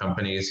banknote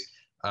companies,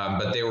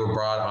 but they were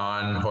brought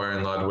on, Hoyer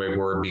and Ludwig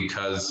were,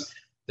 because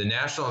the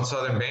national and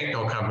southern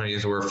banknote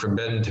companies were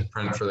forbidden to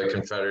print for the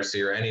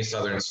Confederacy or any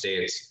southern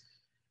states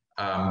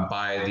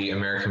by the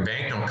American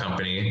Banknote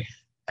Company,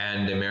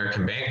 and the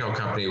American Banknote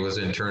Company was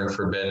in turn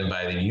forbidden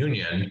by the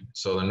Union,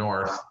 so the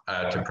North,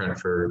 to print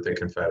for the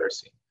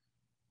Confederacy.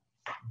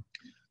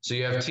 So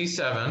you have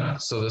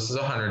T7, so this is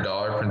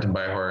 $100 printed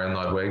by Hoyer and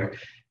Ludwig,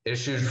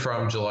 issued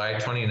from July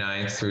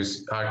 29th through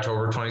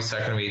October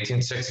 22nd of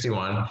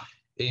 1861.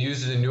 It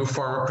uses a new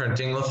form of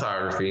printing,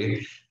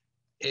 lithography.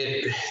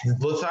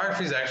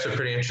 Lithography is actually a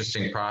pretty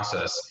interesting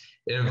process.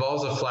 It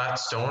involves a flat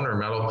stone or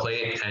metal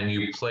plate, and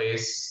you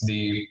place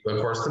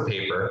of course, the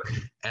paper,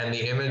 and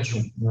the image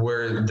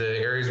where the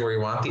areas where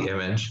you want the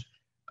image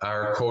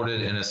are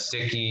coated in a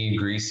sticky,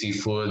 greasy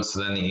fluid,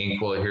 so then the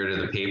ink will adhere to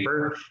the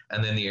paper,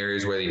 and then the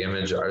areas where the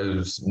image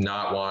is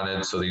not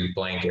wanted, so these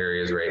blank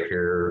areas right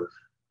here,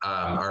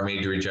 are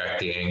made to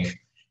reject the ink.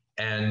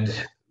 And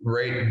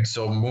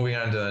so moving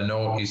on to the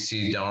note, you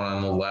see down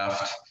on the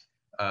left,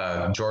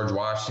 George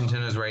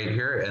Washington is right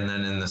here, and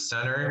then in the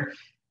center,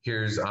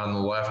 here's on the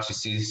left, you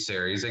see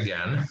Ceres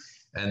again,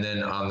 and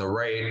then on the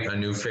right, a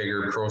new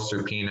figure,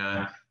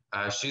 Proserpina.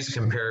 She's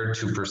compared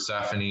to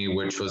Persephone,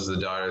 which was the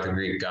daughter of the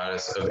Greek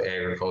goddess of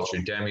agriculture,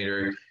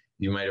 Demeter.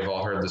 You might have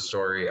all heard the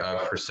story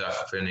of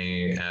Persephone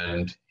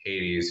and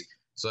Hades.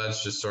 So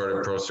that's just sort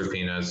of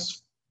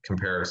Proserpina's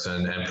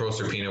comparison. And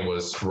Proserpina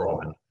was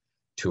Roman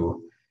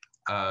too.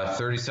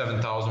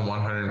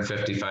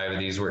 37,155 of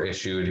these were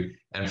issued,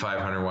 and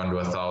 501 to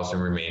 1,000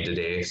 remain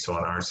today. So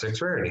an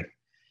R6 rarity.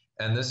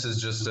 And this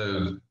is just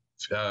a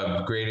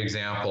great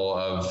example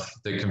of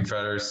the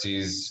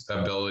Confederacy's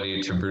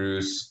ability to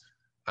produce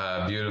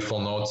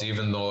beautiful notes.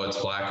 Even though it's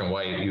black and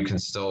white,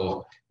 it's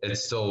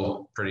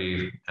still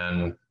pretty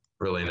and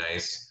really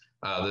nice.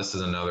 This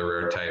is another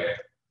rare type.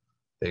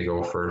 They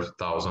go for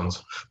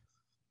thousands.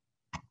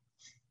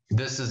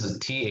 This is a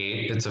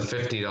T8. It's a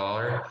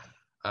 $50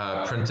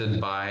 printed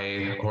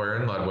by Hoyer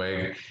and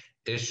Ludwig,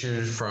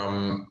 issued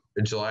from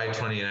July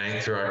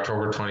 29th through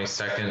October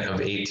 22nd of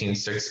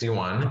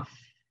 1861.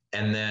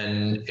 And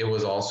then it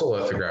was also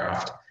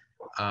lithographed.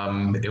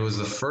 It was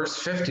the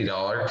first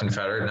 $50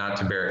 Confederate not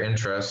to bear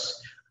interest,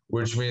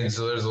 which means,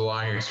 so there's a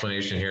long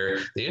explanation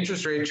here. The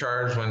interest rate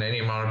charged when any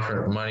amount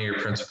of money or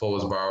principal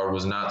was borrowed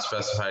was not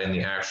specified in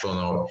the actual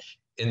note.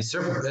 In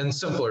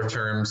simpler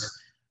terms,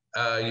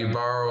 you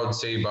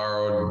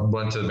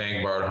went to the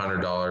bank, borrowed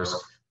 $100,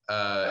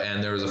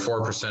 and there was a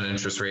 4%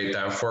 interest rate.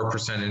 That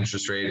 4%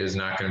 interest rate is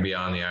not going to be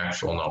on the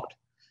actual note.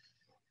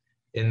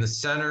 In the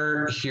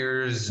center,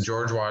 here's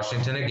George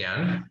Washington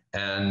again,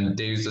 and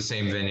they use the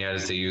same vignette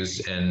as they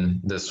used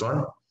in this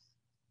one.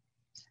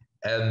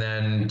 And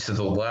then to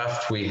the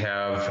left, we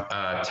have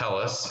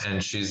Tellus,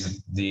 and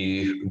she's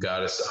the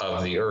goddess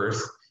of the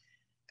earth.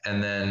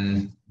 And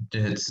then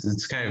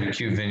it's kind of a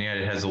cute vignette.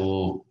 It has a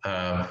little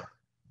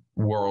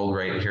world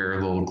right here,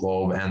 a little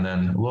globe, and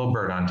then a little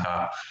bird on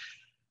top.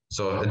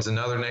 So it's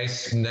another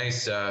nice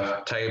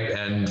type,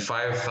 and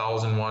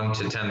 5,001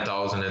 to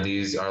 10,000 of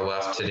these are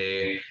left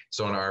today.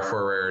 So an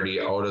R4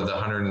 rarity out of the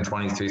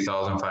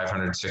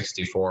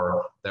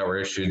 123,564 that were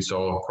issued.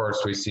 So of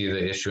course we see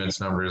the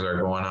issuance numbers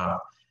are going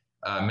up.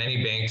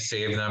 Many banks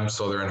save them,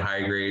 so they're in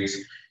high grades.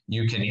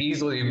 You can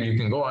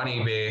go on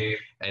eBay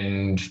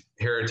and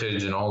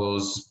Heritage and all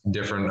those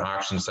different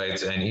auction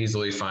sites and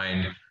easily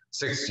find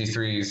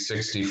 63s,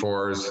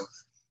 64s.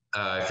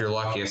 If you're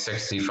lucky, a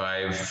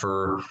 65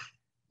 for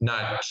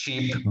not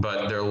cheap,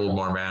 but they're a little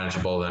more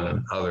manageable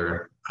than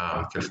other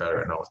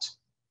Confederate notes.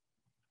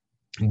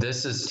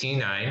 This is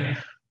T9,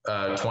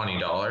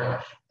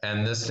 $20,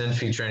 and this didn't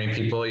feature any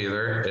people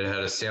either. It had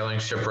a sailing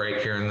ship right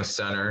here in the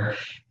center,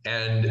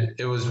 and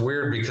it was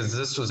weird because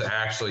this was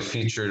actually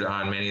featured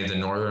on many of the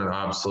northern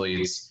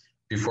obsoletes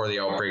before the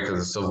outbreak of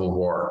the Civil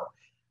War.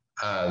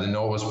 The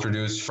note was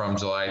produced from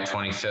July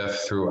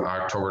 25th through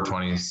October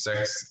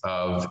 26th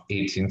of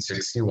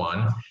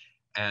 1861.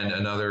 And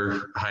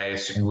another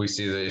highest, we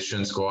see the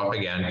issuance go up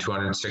again,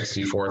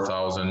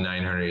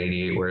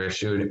 264,988 were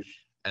issued,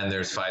 and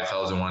there's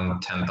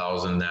 5,001,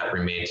 10,000 that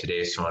remain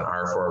today, so an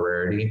R4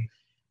 rarity.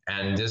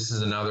 And this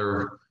is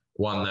another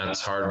one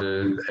that's hard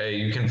to,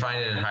 you can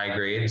find it in high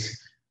grades,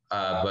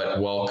 but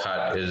well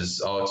cut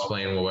is, I'll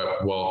explain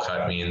what well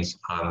cut means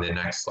on the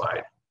next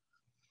slide.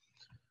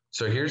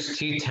 So here's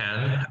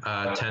T10,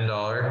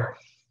 $10.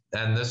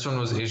 And this one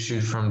was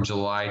issued from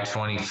July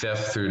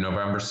 25th through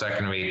November 2nd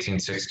of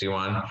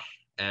 1861.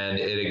 And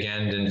it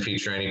again didn't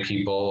feature any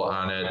people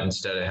on it.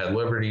 Instead, it had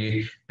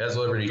Liberty. It has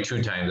Liberty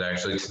two times,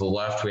 actually. To the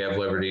left, we have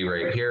Liberty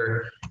right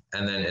here.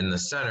 And then in the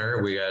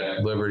center, we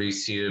got Liberty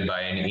seated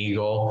by an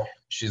eagle.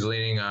 She's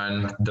leaning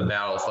on the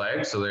battle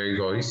flag. So there you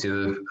go. You see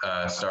the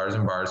stars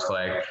and bars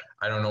flag.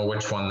 I don't know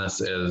which one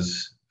this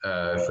is,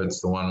 if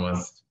it's the one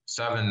with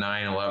 7,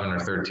 9, 11, or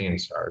 13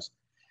 stars.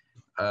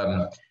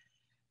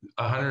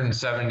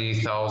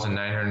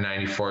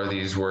 170,994 of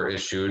these were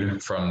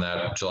issued from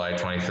that July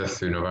 25th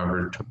through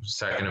November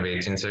 2nd of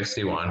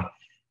 1861.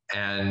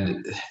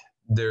 And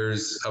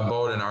there's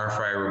about an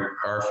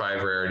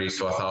R5 rarity,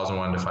 so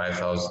 1,001 to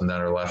 5,000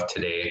 that are left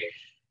today.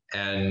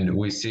 And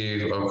we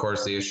see, of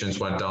course, the issuance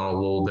went down a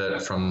little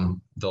bit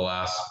from the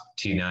last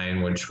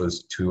T9, which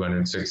was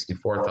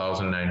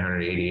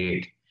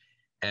 264,988.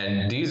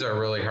 And these are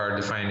really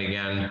hard to find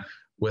again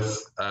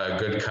with a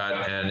good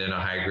cut and in a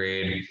high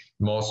grade.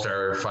 Most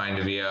are fine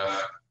to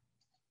VF,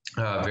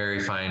 very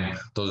fine.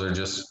 Those are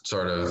just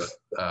sort of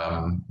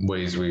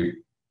ways we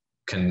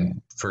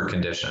can for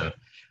condition.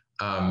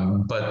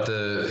 But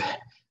the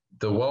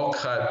well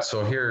cut,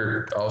 so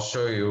here I'll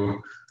show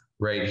you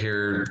right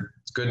here.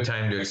 It's a good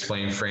time to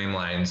explain frame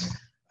lines.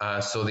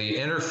 So the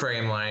inner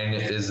frame line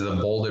is the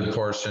bolded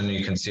portion.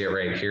 You can see it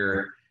right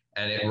here,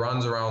 and it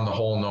runs around the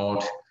whole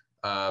note,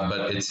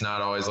 but it's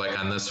not always like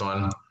on this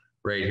one.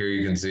 Right here,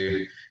 you can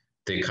see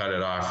they cut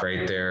it off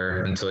right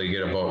there until you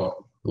get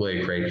about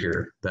like right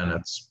here. Then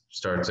it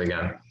starts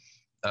again.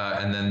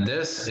 And then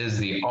this is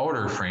the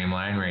outer frame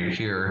line right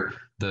here,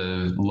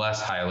 the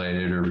less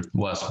highlighted or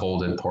less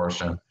bolded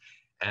portion.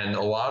 And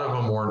a lot of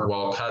them weren't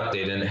well cut.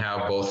 They didn't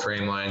have both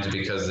frame lines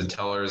because the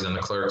tellers and the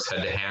clerks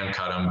had to hand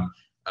cut them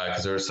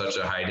because there was such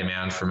a high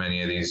demand for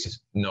many of these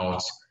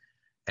notes.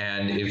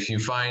 And if you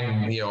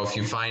find, if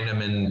you find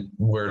them in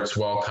where it's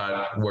well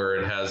cut, where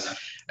it has,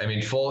 I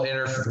mean, full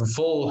inner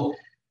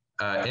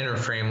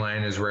frame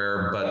line is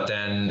rare, but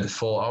then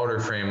full outer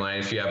frame line,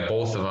 if you have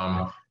both of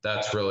them,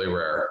 that's really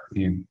rare.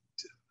 You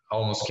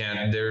almost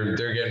can't, they're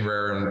getting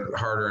rarer and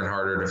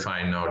harder to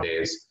find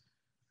nowadays.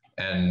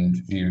 And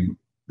you,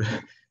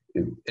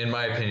 in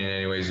my opinion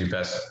anyways, you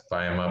best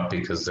buy them up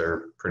because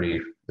they're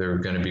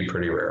going to be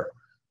pretty rare.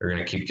 They're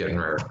going to keep getting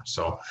rare.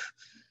 So,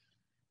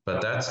 but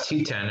that's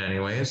T10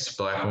 anyways,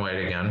 black and white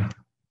again.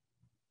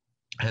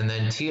 And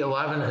then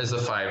T11 is a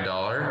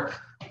 $5.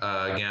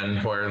 Again,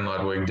 Hoyer and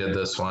Ludwig did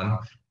this one,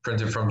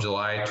 printed from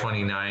July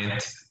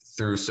 29th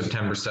through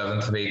September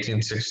 7th of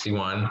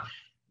 1861.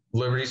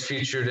 Liberty's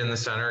featured in the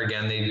center.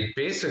 Again, they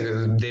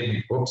basically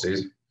did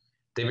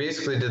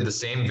the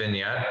same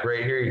vignette.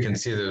 Right here, you can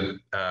see the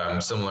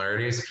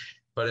similarities,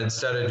 but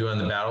instead of doing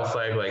the battle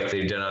flag like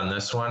they did on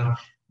this one,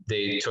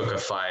 they took a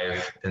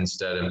 5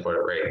 instead and put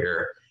it right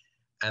here.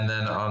 And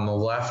then on the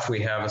left, we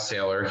have a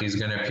sailor. He's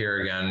going to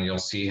appear again. You'll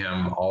see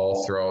him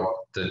all throughout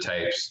the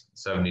types,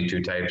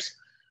 72 types.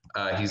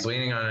 He's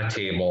leaning on a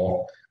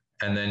table,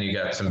 and then you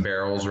got some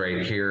barrels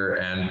right here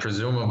and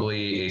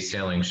presumably a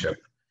sailing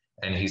ship.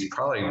 And he's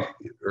probably,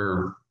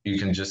 or you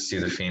can just see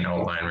the faint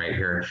outline right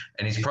here,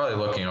 and he's probably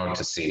looking out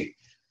to sea.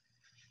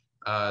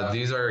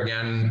 These are,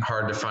 again,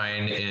 hard to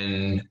find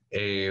in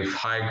a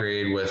high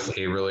grade with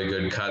a really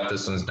good cut.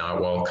 This one's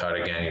not well cut.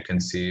 Again, you can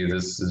see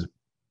this is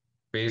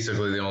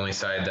basically the only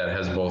side that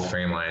has both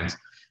frame lines.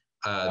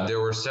 There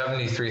were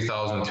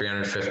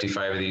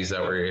 73,355 of these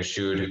that were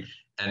issued,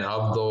 and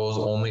of those,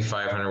 only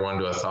 501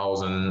 to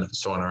 1,000,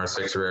 so an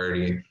R6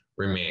 rarity,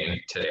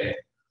 remain today.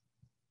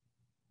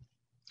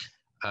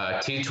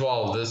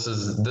 T12, this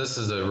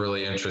is a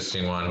really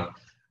interesting one.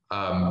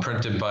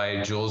 Printed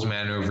by Jules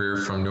Maneuver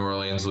from New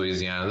Orleans,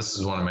 Louisiana. This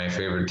is one of my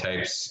favorite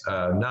types,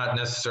 not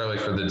necessarily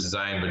for the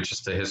design, but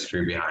just the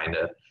history behind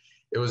it.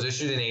 It was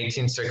issued in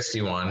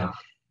 1861.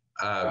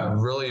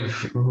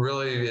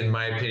 Really, in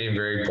my opinion,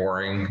 very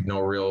boring.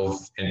 No real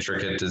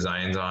intricate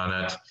designs on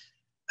it.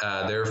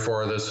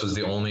 Therefore, this was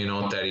the only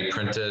note that he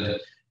printed.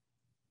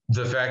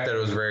 The fact that it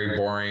was very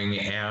boring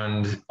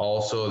and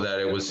also that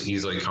it was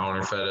easily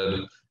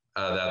counterfeited,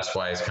 that's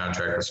why his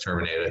contract was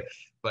terminated.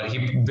 But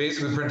he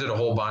basically printed a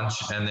whole bunch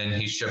and then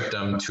he shipped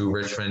them to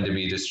Richmond to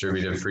be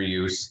distributed for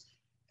use.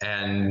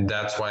 And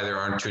that's why there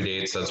aren't 2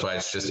 dates. That's why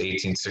it's just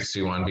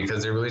 1861,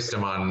 because they released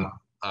them on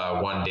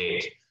one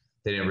date.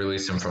 They didn't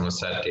release them from a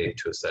set date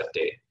to a set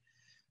date.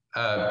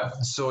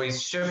 So he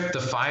shipped the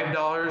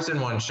 $5 in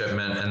one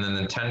shipment and then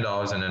the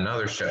 $10 in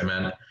another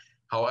shipment.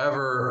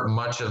 However,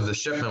 much of the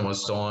shipment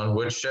was stolen.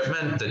 Which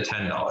shipment? The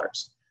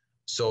 $10.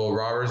 So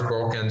robbers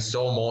broke in,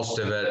 stole most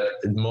of it,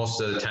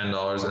 most of the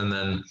 $10, and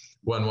then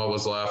when what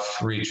was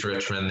left reached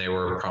Richmond, they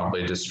were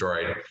promptly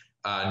destroyed.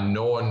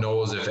 No one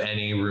knows if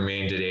any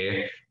remain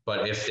today,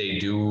 but if they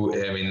do,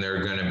 I mean,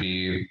 they're going to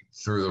be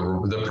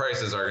through the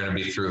prices are going to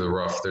be through the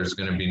roof. There's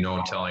going to be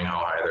no telling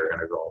how high they're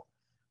going to go,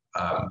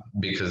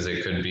 because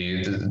it could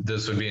be,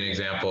 this would be an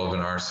example of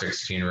an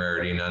R16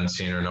 rarity, none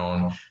seen or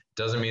known.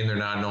 Doesn't mean they're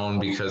not known,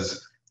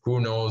 because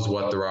who knows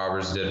what the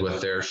robbers did with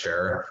their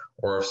share,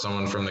 or if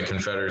someone from the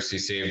Confederacy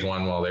saved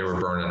one while they were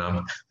burning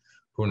them,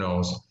 who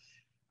knows.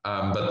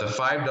 But the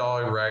 $5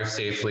 arrived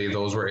safely.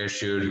 Those were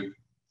issued.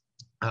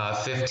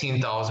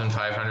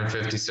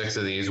 15,556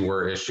 of these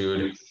were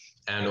issued,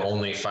 and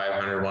only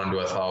 501 to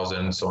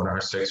 1,000. So an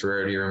R6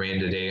 rarity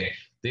remained today.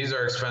 These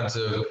are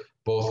expensive,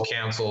 both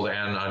canceled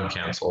and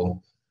uncanceled.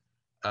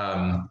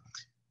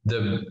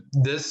 The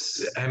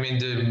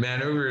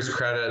maneuverer's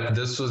credit,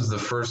 this was the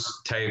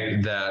first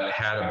type that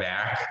had a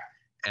back,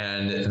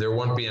 and there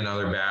won't be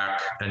another back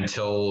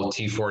until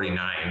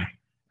T49,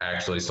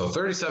 actually. So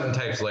 37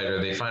 types later,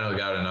 they finally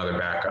got another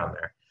back on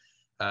there.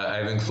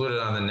 I've included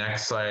on the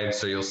next slide,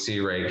 so you'll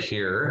see right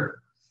here.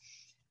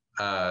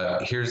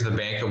 Here's the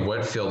Bank of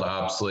Whitfield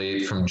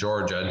obsolete from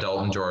Georgia,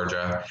 Dalton,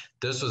 Georgia.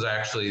 This was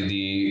actually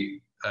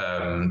the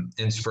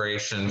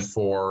inspiration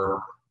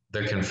for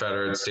the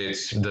Confederate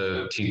States,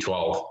 the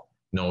T12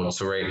 note.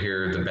 So right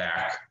here, the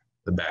back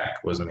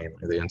was mainly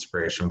the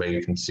inspiration, but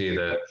you can see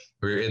that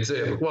it's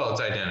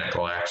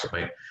identical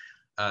actually.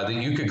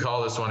 You could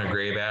call this one a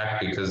gray back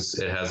because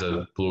it has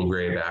a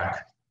blue-gray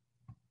back.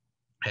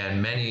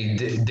 And many,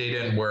 they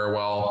didn't wear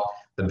well,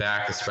 the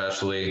back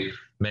especially.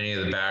 Many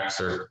of the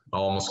backs are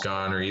almost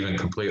gone or even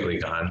completely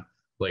gone.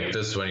 Like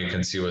this one you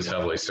can see was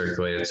heavily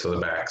circulated, so the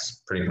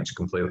back's pretty much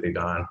completely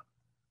gone.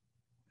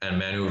 And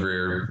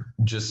Maneuver,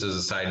 just as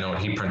a side note,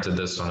 he printed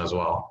this one as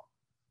well.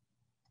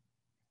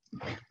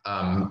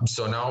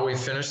 So now we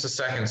finished the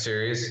second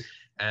series,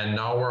 and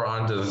now we're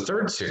on to the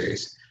third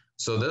series.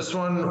 So this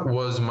one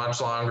was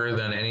much longer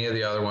than any of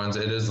the other ones.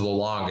 It is the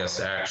longest,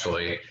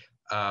 actually,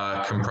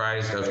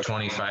 comprised of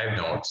 25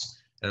 notes.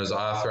 And it was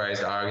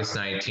authorized August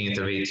 19th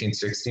of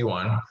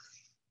 1861.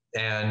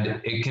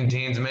 And it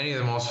contains many of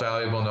the most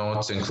valuable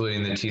notes,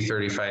 including the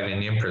T35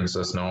 Indian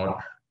Princess note,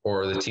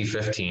 or the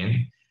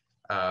T15,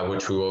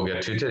 which we will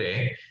get to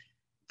today.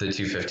 The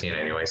T15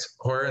 anyways.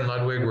 Hoyer and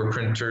Ludwig were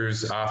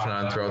printers off and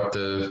on throughout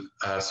the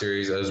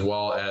series, as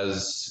well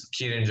as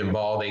Keatinge and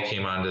Ball, they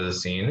came onto the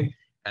scene.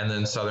 And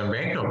then Southern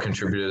Banknote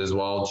contributed as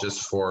well,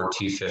 just for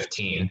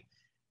T15.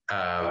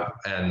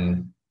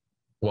 And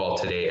well,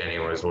 today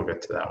anyways, we'll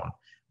get to that one.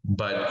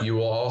 But you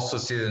will also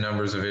see the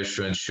numbers of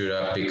issuance shoot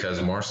up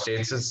because more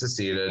states had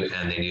seceded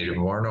and they needed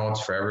more notes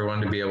for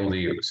everyone to be able to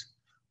use.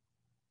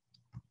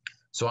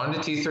 So on to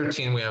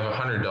T13, we have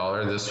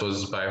 $100. This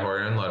was by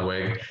Hoyer and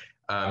Ludwig.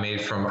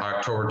 Made from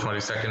October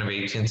 22nd of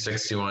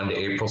 1861 to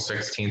April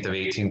 16th of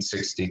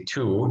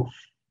 1862.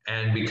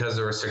 And because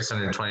there were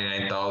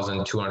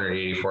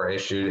 629,284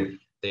 issued,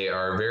 they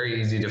are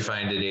very easy to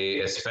find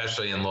today,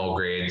 especially in low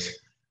grades.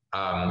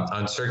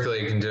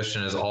 Uncirculated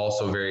condition is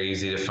also very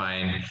easy to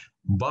find,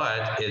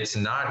 but it's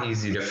not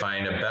easy to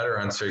find a better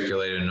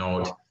uncirculated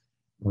note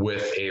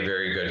with a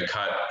very good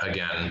cut,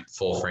 again,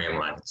 full frame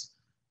lines,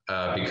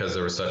 because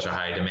there was such a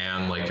high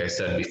demand. Like I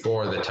said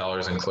before, the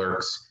tellers and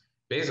clerks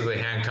basically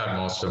hand cut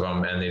most of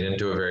them, and they didn't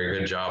do a very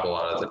good job a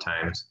lot of the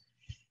times.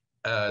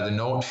 The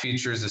note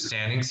features a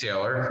standing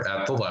sailor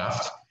at the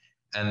left,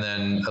 and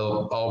then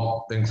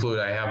I'll include,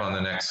 I have on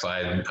the next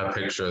slide, a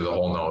picture of the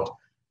whole note,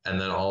 and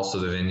then also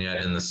the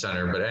vignette in the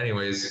center. But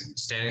anyways,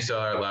 standing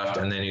sailor at left,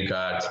 and then you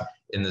got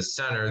in the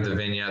center the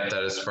vignette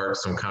that has sparked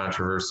some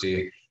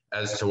controversy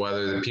as to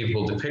whether the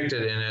people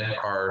depicted in it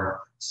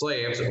are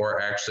slaves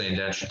or actually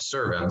indentured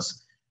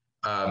servants.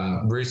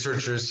 Several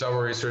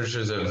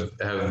researchers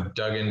have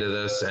dug into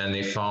this, and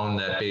they found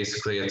that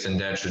basically it's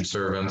indentured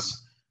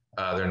servants.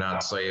 They're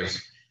not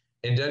slaves.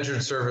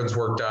 Indentured servants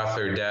worked off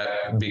their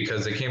debt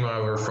because they came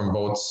over from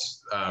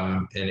boats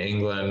in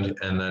England,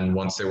 and then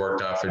once they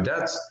worked off their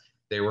debts,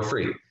 they were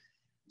free.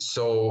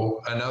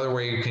 So another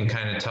way you can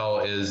kind of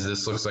tell is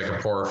this looks like a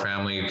poorer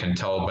family. You can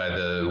tell by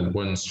the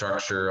wooden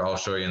structure. I'll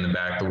show you in the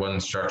back. The wooden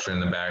structure in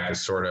the back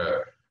is sort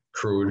of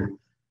crude.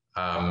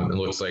 It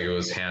looks like it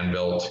was hand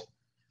built.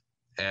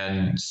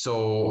 And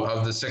so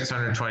of the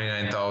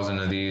 629,000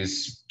 of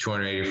these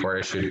 284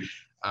 issued,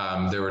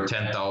 there were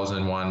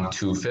 10,001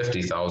 to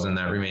 50,000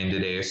 that remain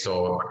today.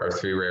 So our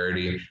three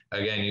rarity,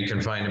 again, you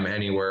can find them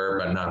anywhere,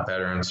 but not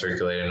better on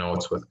circulated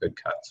notes with good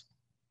cuts.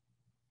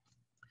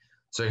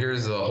 So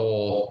here's the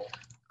whole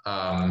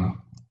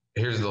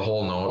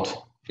note.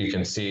 You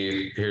can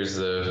see here's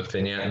the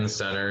vignette in the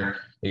center.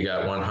 You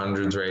got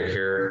 100s right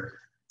here,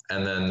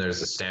 and then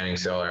there's a standing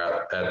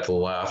sailor at the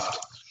left.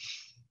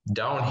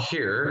 Down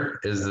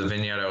here is the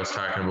vignette I was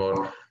talking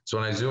about. So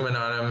when I zoom in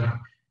on him,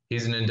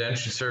 he's an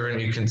indentured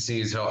servant. You can see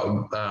he's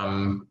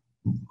hauling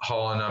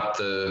up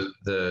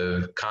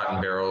the cotton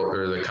barrel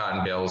or the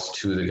cotton bales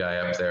to the guy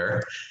up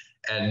there.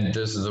 And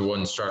this is the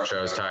wooden structure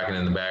I was talking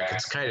in the back.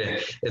 It's kind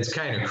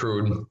of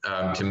crude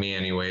to me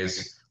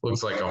anyways.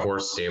 Looks like a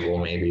horse stable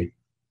maybe.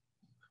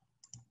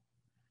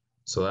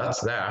 So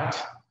that's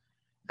that.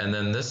 And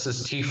then this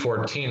is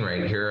T14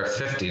 right here, a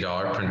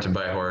 $50 printed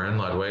by Hoyer and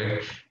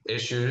Ludwig,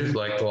 issued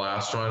like the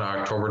last one,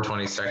 October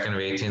 22nd of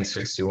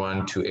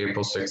 1861 to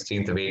April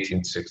 16th of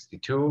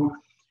 1862.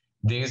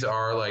 These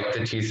are like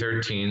the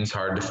T13s,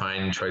 hard to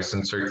find, choice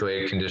and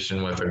circulated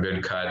condition with a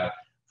good cut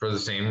for the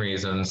same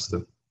reasons.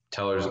 The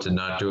tellers did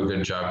not do a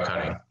good job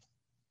cutting.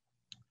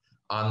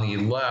 On the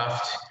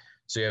left,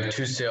 so you have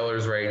two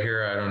sailors right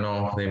here. I don't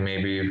know, they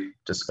may be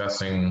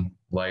discussing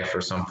life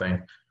or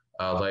something,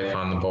 life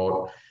on the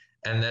boat.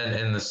 And then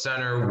in the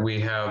center,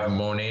 we have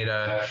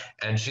Moneda,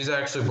 and she's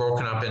actually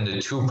broken up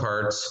into two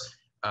parts.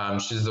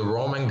 She's the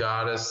Roman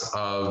goddess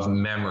of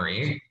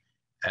memory,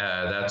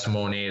 That's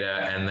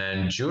moneta. And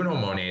then Juno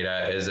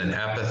moneta is an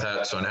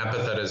epithet. So an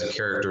epithet is a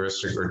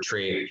characteristic or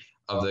trait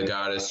of the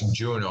goddess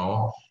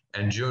Juno.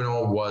 And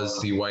Juno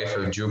was the wife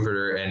of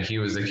Jupiter, and he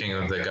was the king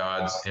of the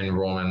gods in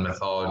Roman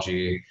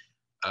mythology.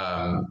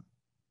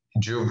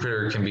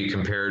 Jupiter can be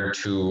compared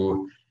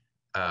to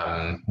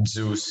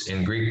Zeus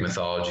in Greek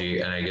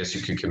mythology, and I guess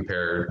you could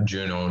compare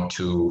Juno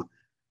to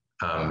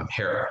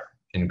Hera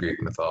in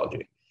Greek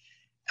mythology.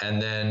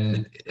 And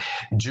then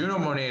Juno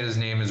moneta's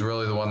name is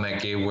really the one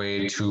that gave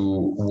way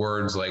to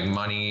words like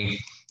money,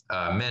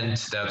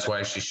 mint. That's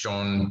why she's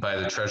shown by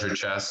the treasure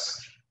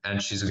chests, and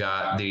she's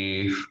got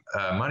the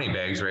money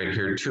bags right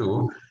here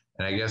too.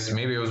 And I guess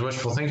maybe it was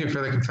wishful thinking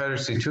for the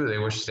Confederacy too. They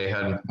wish they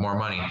had more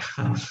money.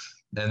 And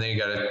then you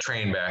got a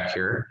train back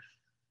here.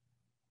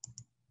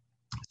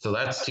 So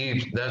that's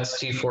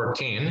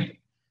T14.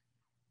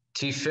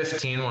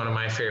 T15, one of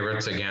my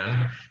favorites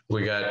again.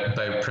 We got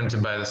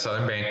printed by the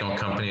Southern Banknote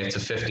Company. It's a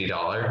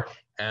 $50.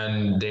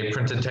 And they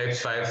printed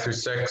types 5 through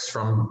 6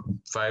 from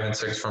 5 and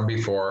 6 from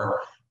before,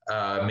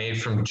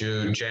 made from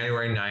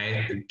January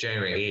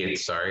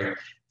 8th,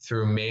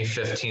 through May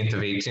 15th of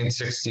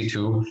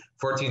 1862.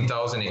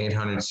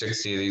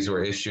 14,860 of these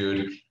were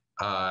issued.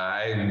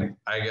 I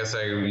guess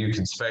you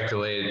could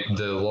speculate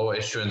the low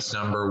issuance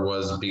number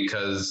was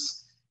because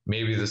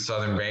maybe the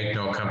Southern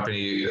Banknote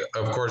Company,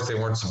 of course, they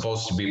weren't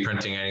supposed to be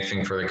printing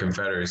anything for the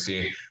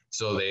Confederacy,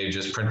 so they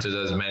just printed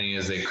as many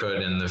as they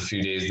could in the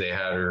few days they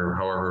had, or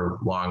however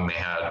long they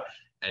had,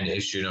 and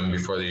issued them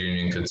before the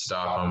Union could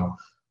stop them.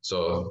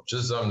 So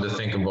just something to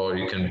think about.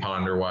 You can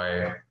ponder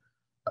why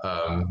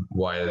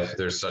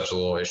there's such a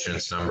low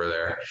issuance number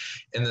there.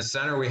 In the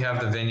center, we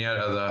have the vignette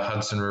of the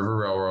Hudson River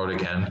Railroad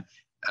again,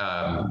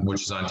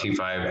 which is on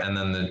T5, and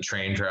then the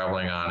train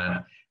traveling on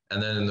it.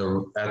 And then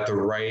at the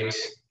right,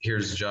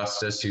 here's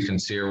Justice. You can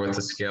see her with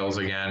the scales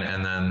again,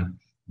 and then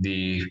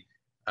the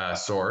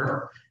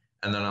sword.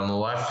 And then on the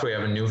left, we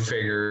have a new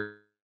figure,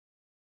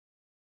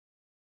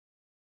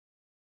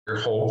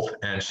 Hope,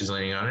 and she's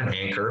leaning on an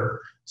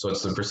anchor. So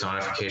it's the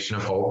personification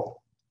of hope.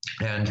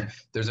 And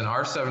there's an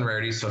R7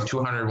 rarity, so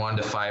 201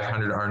 to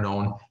 500 are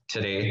known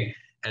today.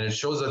 And it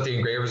shows that the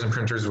engravers and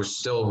printers were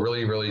still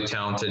really, really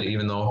talented,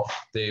 even though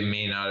they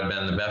may not have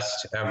been the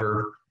best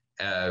ever.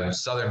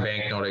 Southern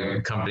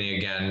Banknote Company,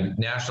 again,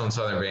 National and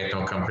Southern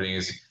Banknote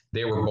Companies,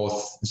 they were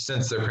both,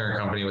 since their parent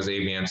company was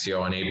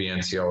ABNCO, and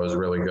ABNCO was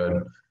really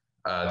good.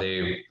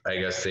 I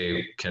guess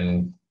they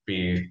can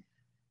be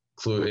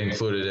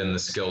included in the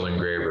skilled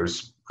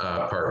engravers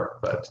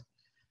part. But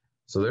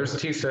so there's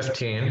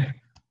T15.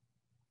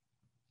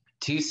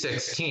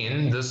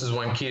 T16, this is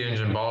when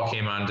Keatinge and Ball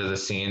came onto the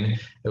scene.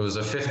 It was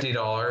a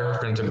 $50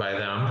 printed by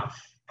them,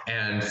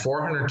 and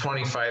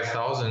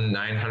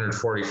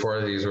 425,944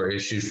 of these were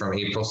issued from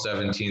April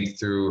 17th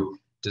through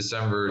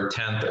December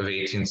 10th of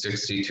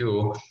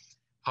 1862.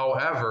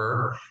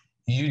 However,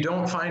 you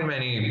don't find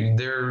many.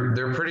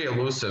 They're pretty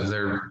elusive.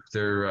 They're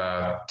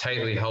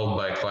tightly held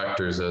by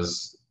collectors,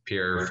 as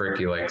Pierre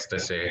Fricke likes to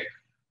say.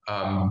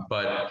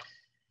 But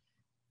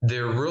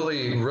they're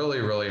really,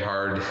 really, really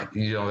hard.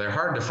 They're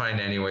hard to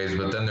find anyways,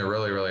 but then they're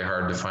really, really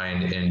hard to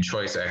find in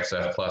choice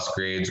XF plus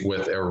grades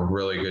with a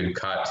really good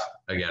cut,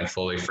 again,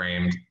 fully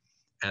framed.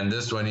 And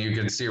this one you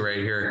can see right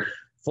here,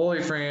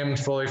 fully framed,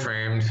 fully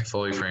framed,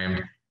 fully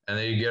framed. And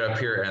then you get up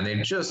here and they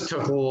just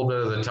took a little bit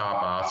of the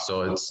top off,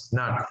 so it's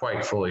not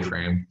quite fully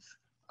framed.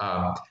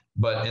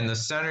 But in the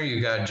center,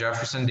 you got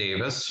Jefferson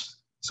Davis.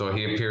 So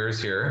he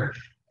appears here,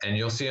 and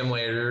you'll see him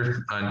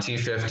later on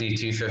T50,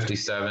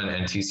 T57,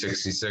 and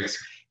T66.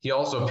 He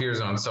also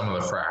appears on some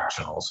of the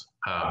fractionals,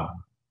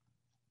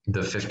 the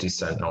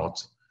 50-cent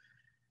notes.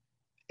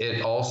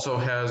 It also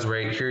has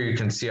right here, you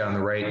can see on the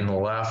right and the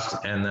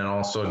left, and then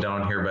also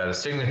down here by the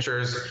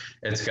signatures,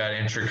 it's got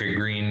intricate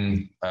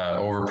green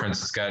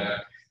overprints. It's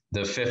got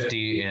the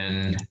 50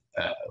 in,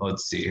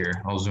 let's see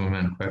here, I'll zoom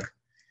in quick.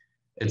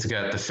 It's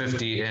got the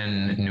 50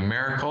 in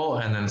numerical,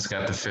 and then it's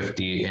got the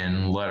 50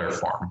 in letter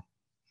form.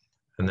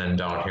 And then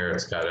down here,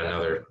 it's got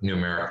another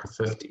numerical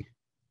 50.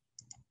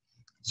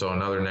 So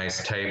another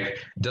nice type.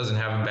 It doesn't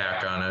have a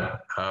back on it,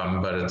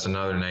 but it's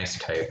another nice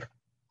type.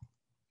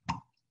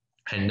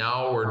 And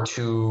now we're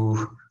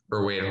to,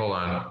 or wait, hold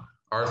on.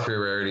 R3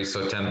 rarity,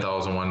 so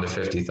 10,001 to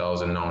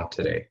 50,000 known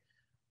today.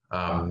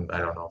 I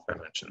don't know if I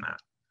mentioned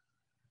that.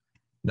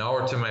 Now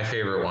we're to my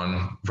favorite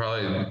one,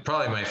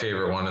 probably my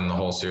favorite one in the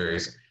whole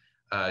series.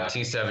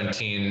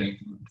 T17,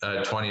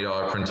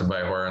 $20 printed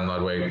by Hoyer and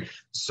Ludwig.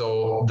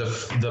 So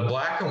the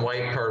black and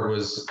white part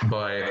was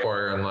by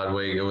Hoyer and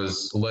Ludwig. It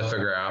was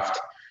lithographed,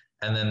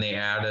 and then they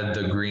added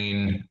the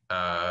green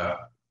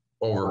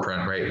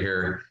overprint right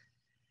here.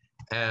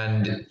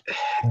 And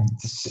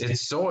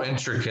it's so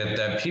intricate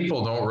that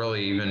people don't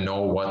really even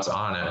know what's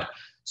on it.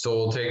 So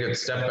we'll take it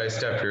step by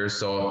step here.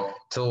 So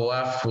to the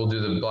left, we'll do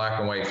the black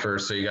and white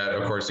first. So you got,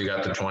 of course, you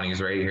got the 20s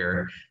right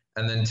here.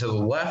 And then to the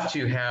left,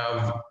 you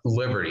have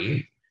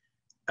Liberty,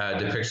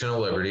 depiction of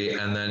Liberty.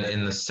 And then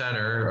in the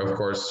center, of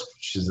course,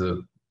 which is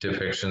the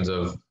depictions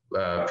of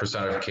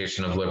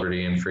personification of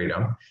liberty and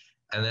freedom.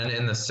 And then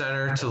in the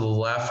center to the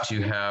left,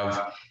 you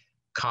have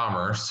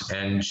commerce,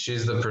 and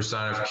she's the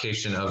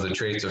personification of the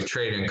traits of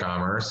trade and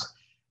commerce.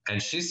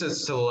 And she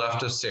sits to the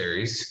left of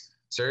Ceres.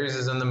 Ceres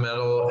is in the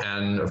middle,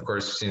 and of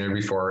course, you've seen her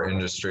before,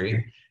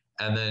 industry.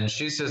 And then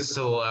she sits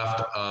to the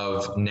left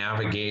of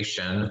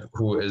navigation,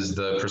 who is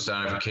the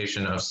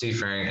personification of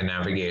seafaring and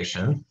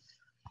navigation.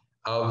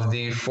 Of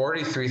the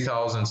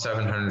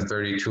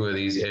 43,732 of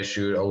these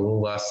issued, a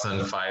little less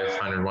than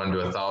 501 to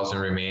 1,000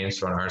 remain,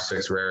 so an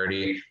R6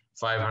 rarity.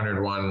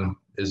 501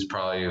 is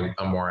probably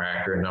a more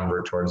accurate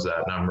number towards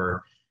that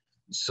number.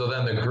 So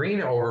then the green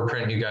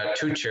overprint, you got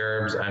two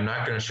cherubs. I'm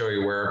not going to show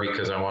you where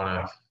because I want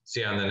to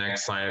see on the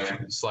next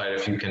slide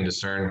if you can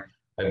discern.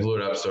 I blew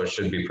it up, so it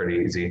should be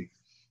pretty easy.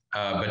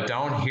 But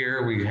down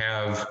here we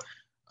have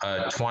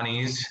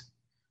 20s.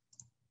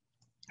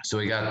 So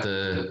we got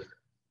the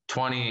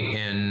 20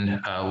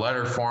 in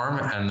letter form,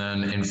 and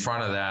then in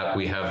front of that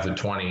we have the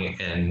 20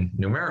 in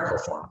numerical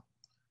form.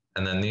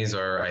 And then these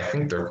are, I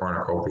think they're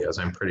cornucopias,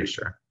 I'm pretty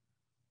sure.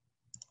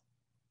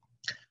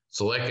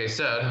 So like I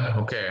said,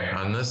 okay,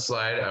 on this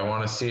slide, I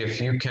want to see if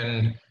you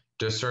can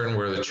discern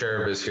where the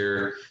cherub is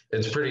here.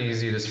 It's pretty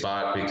easy to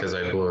spot because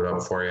I blew it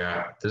up for you.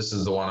 This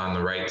is the one on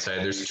the right side.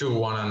 There's two,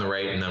 one on the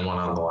right and then one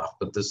on the left,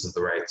 but this is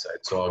the right side.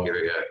 So I'll give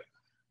you a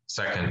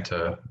second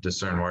to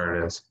discern where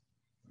it is.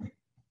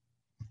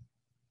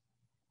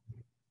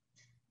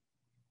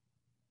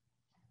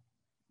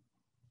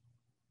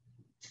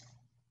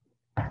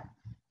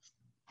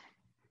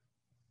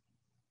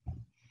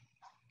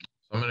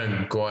 I'm going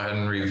to go ahead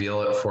and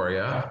reveal it for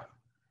you.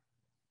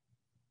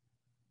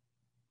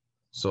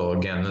 So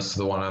again, this is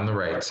the one on the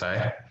right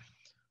side.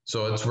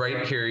 So it's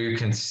right here. You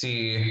can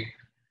see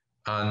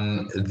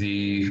on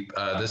the,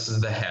 this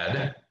is the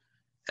head,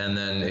 and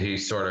then he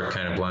sort of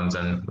kind of blends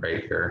in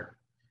right here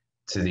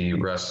to the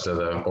rest of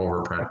the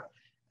overprint.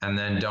 And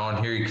then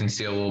down here, you can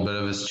see a little bit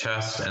of his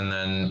chest and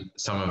then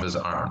some of his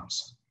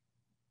arms.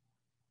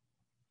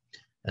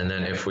 And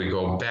then if we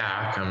go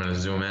back, I'm going to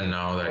zoom in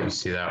now that you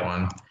see that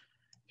one.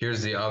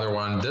 Here's the other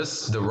one.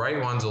 The right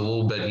one's a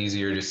little bit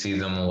easier to see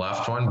than the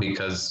left one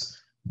because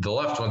the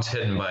left one's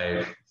hidden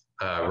by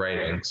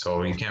writing,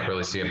 so you can't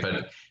really see it,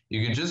 but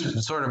you can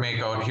just sort of make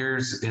out,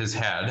 here's his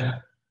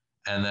head,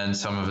 and then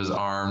some of his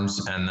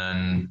arms, and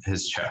then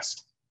his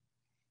chest.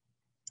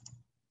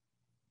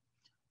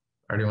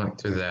 Already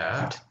went through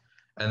that.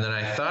 And then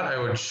I thought I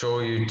would show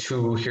you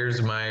two.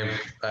 Here's my,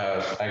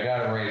 I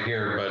got it right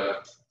here,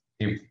 but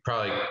you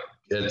probably,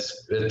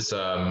 it's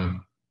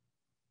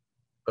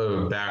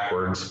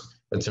backwards.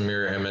 It's a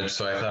mirror image,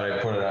 so I thought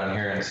I'd put it on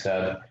here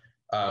instead.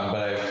 But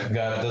I've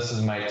got, this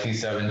is my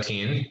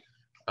T17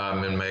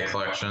 in my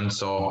collection.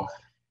 So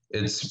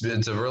it's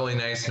a really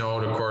nice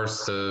note. Of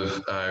course,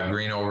 the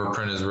green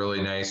overprint is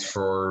really nice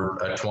for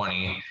a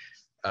 20.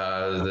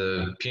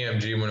 The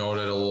PMG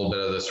noted a little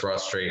bit of this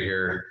rust right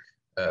here.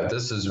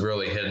 This is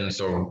really hidden,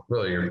 so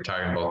really you're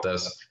talking about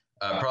this.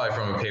 Probably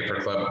from a paper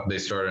clip. They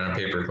stored it in a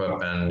paper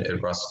clip and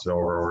it rusted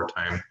over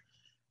time.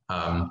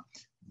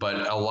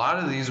 But a lot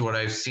of these, what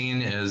I've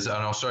seen is, and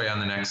I'll show you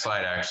on the next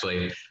slide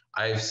actually,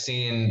 I've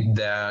seen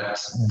that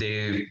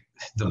the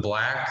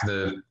black,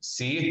 the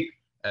C,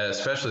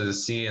 especially the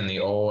C and the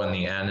O and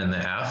the N and the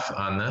F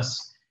on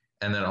this,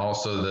 and then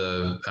also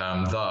the,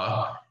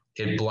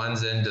 it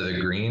blends into the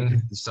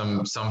green.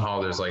 Somehow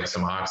there's like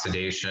some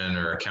oxidation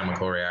or a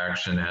chemical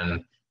reaction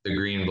and the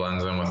green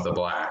blends in with the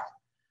black.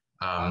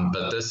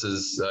 But this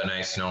is a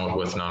nice note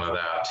with none of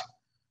that.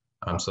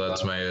 So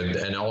that's my,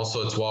 and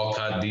also it's well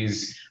cut.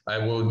 These, I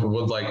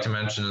would like to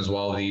mention as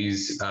well,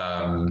 these,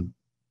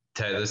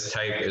 this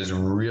type is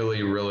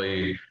really,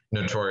 really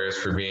notorious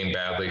for being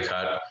badly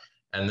cut.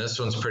 And this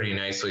one's pretty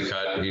nicely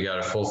cut. You got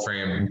a full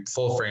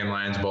frame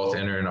lines, both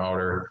inner and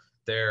outer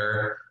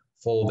there,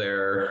 full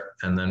there,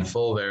 and then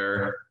full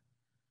there.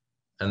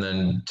 And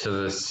then to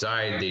the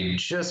side, they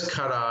just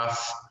cut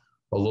off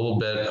a little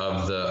bit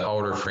of the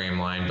outer frame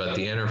line, but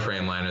the inner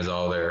frame line is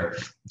all there.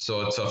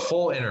 So it's a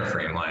full inner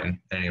frame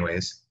line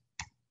anyways.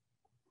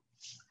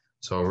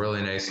 So a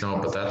really nice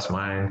note, but that's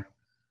mine.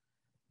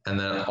 And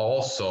then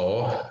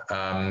also,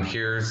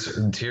 here's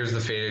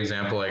the fade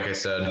example. Like I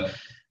said,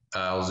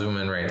 I'll zoom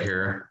in right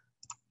here.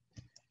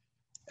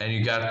 And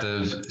you got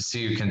the,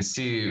 see, you can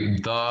see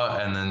the,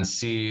 and then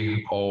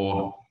C,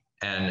 O,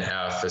 and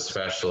F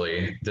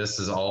especially. This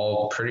is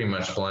all pretty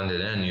much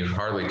blended in. You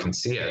hardly can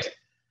see it.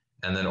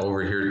 And then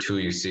over here too,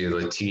 you see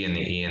the T and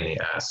the E and the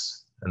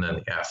S, and then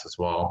the F as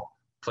well.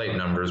 Plate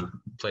numbers,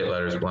 plate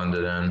letters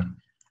blended in.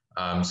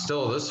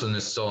 Still, this one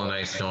is still a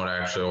nice note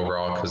actually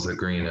overall because the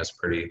green is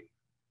pretty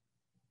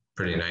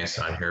nice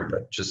on here,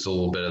 but just a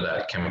little bit of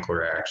that chemical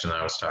reaction that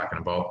I was talking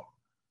about.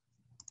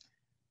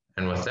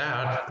 And with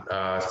that,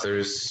 if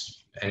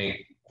there's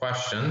any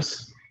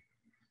questions.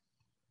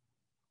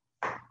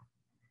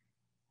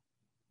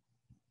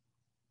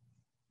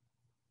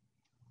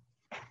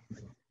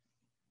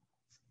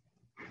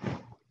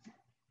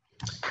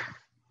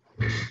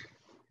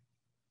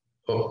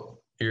 Oh,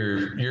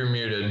 you're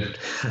muted.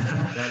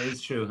 That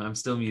is true. I'm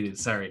still muted.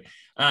 Sorry.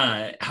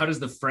 How does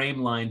the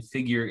frame line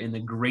figure in the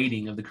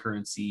grading of the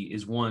currency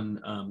is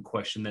one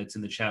question that's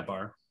in the chat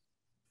bar.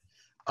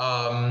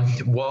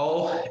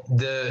 Well,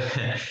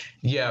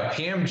 yeah,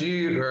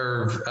 PMG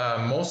or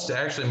most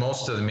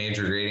of the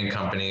major grading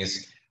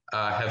companies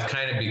have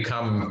kind of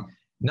become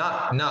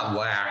not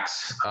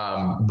lax,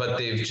 but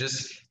they've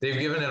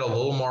given it a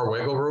little more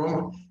wiggle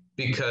room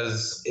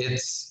because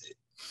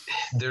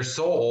they're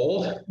so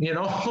old,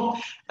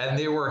 and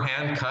they were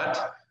hand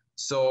cut,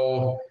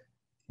 so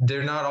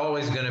they're not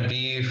always going to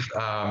be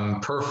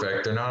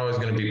perfect. They're not always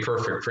going to be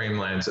perfect frame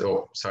lines.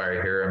 Oh,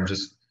 sorry, here I'm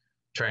just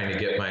trying to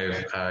get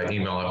my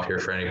email up here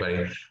for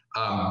anybody.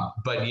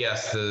 But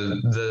yes,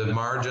 the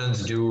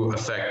margins do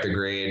affect the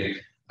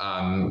grade.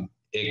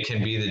 It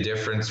can be the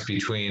difference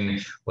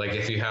between, like,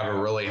 if you have a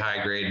really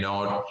high grade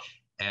note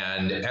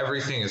and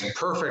everything is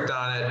perfect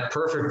on it,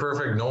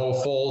 perfect, no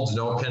folds,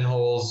 no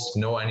pinholes,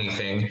 no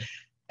anything,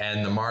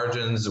 and the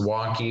margins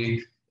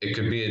wonky, it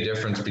could be a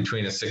difference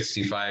between a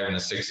 65 and a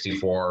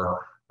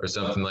 64 or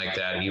something like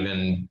that.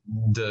 Even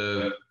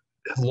the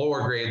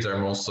lower grades are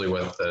mostly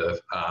with the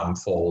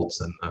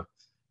folds and the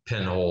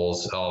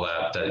pinholes, all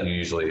that you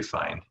usually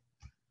find.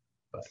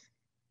 But,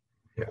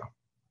 yeah.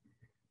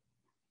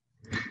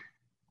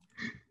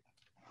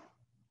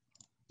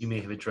 You may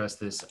have addressed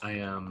this.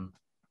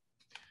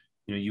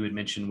 You had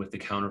mentioned with the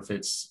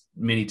counterfeits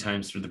many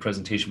times through the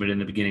presentation, but in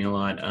the beginning a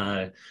lot,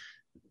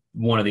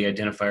 one of the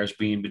identifiers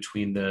being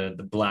between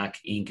the black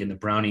ink and the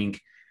brown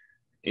ink.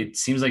 It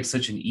seems like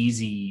such an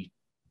easy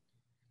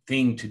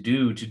thing to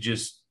do, to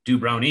just do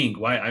brown ink.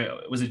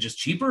 Was it just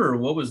cheaper, or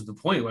what was the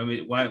point?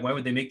 Why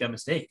would they make that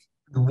mistake?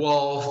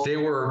 Well, they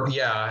were,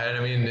 yeah. And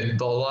I mean,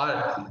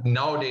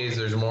 nowadays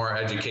there's more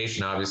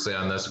education obviously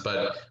on this,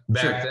 but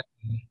back then,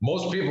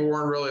 most people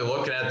weren't really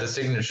looking at the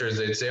signatures.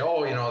 They'd say,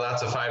 oh,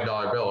 that's a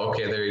 $5 bill.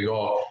 Okay, there you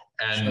go.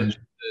 And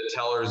the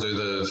tellers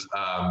or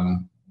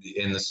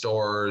in the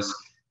stores,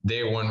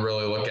 they wouldn't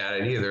really look at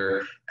it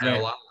either. And a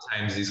lot of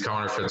times these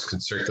counterfeits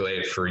could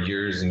circulate for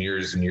years and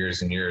years and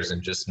years and years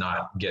and just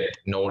not get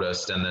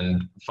noticed. And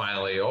then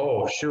finally,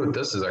 oh, shoot,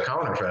 this is a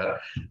counterfeit.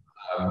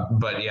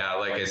 But yeah,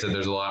 like I said,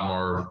 there's a lot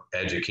more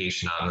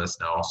education on this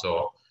now.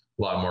 So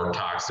a lot more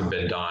talks have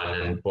been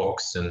done and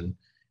books and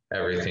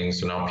everything.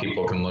 So now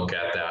people can look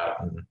at that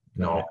and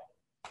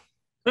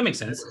That makes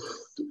sense.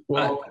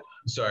 Well,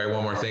 sorry,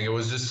 one more thing. It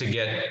was just to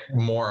get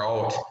more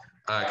out.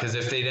 Because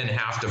if they didn't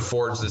have to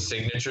forge the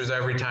signatures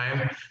every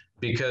time,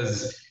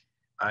 because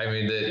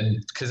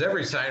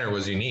every signer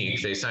was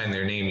unique. They signed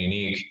their name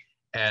unique.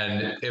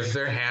 And if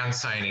they're hand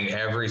signing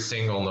every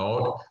single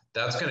note,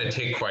 that's going to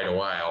take quite a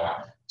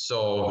while.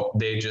 So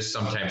they just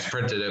sometimes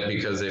printed it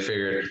because they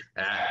figured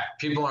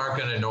people aren't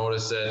going to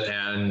notice it,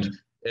 and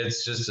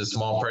it's just a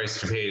small price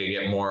to pay to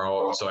get more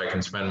out, so I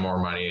can spend more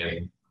money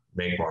and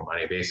make more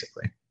money,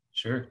 basically.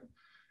 Sure.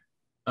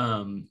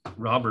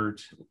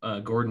 Robert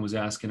Gordon was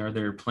asking, are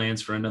there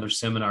plans for another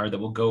seminar that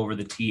will go over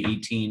the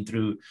T18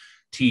 through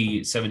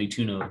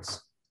T72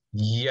 notes?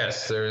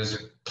 Yes,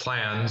 there's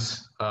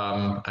plans.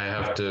 I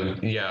have to,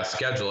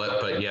 schedule it,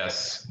 but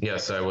yes,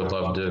 I would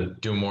love to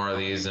do more of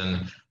these,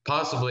 and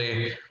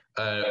possibly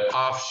an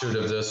offshoot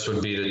of this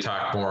would be to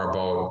talk more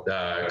about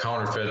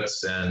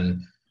counterfeits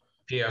and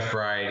PF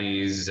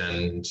varieties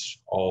and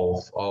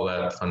all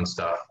that fun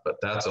stuff. But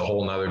that's a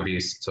whole nother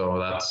beast. So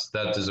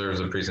that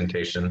deserves a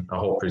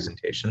whole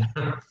presentation.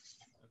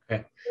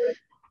 Okay.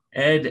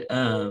 Ed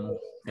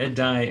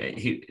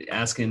Dye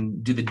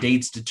asking, do the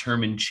dates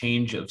determine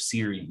change of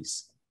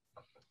series?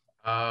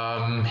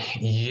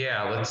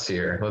 Yeah, let's see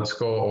here. Let's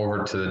go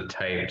over to the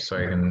type so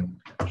I can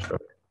show.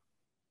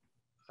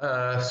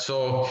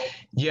 So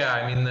yeah,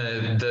 I mean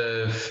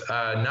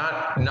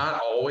not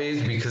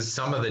always, because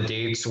some of the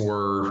dates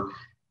were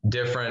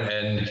different,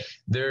 and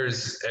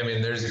there's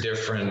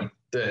different,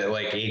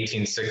 like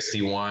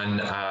 1861.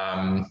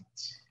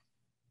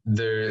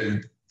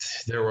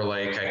 There were,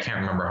 like, I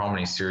can't remember how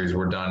many series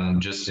were done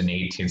just in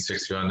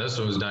 1861. This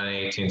one was done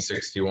in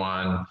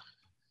 1861.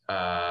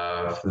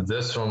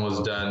 This one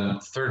was done,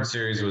 third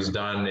series was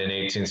done in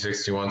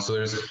 1861. So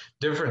there's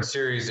different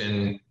series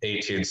in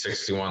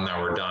 1861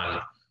 that were done.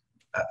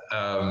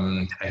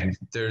 And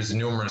there's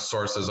numerous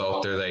sources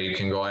out there that you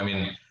can go. I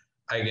mean,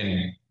 I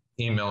can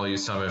email you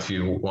some if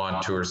you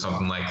want to, or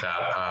something like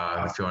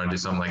that, if you want to do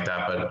something like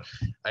that. But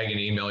I can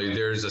email you.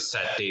 There's a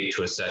set date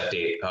to a set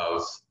date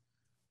of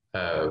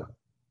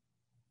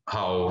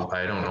how,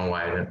 I don't know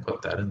why I didn't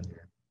put that in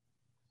here.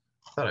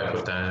 I thought I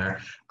put that in there.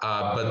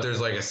 But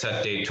there's like a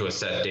set date to a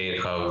set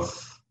date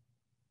of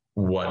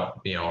what,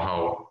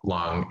 how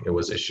long it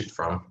was issued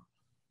from.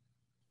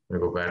 Let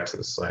me go back to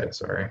the slide,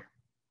 sorry.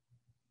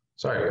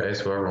 Sorry, guys,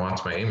 whoever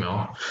wants my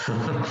email.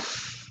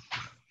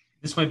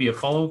 This might be a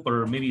follow-up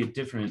or maybe a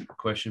different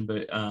question,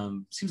 but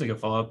seems like a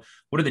follow-up.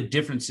 What are the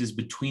differences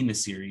between the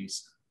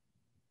series?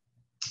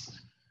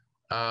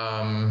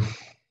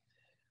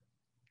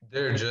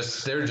 They're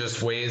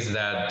just ways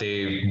that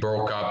they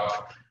broke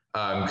up,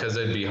 because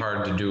it'd be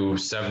hard to do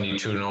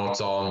 72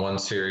 notes all in one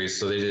series.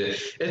 So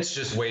it's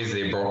just ways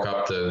they broke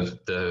up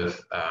the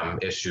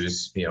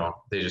issues.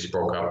 They just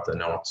broke up the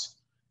notes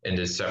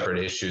into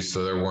separate issues.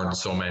 So there weren't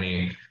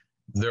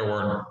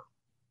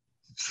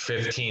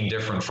 15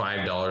 different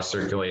 $5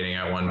 circulating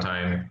at one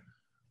time.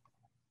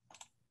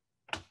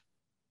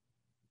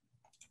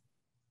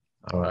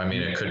 I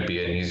mean, it could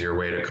be an easier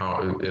way to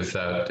count. If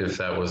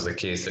that was the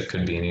case, it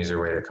could be an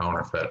easier way to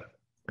counterfeit,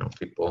 you know,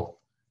 people,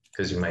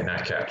 because you might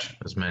not catch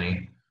as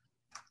many.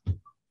 I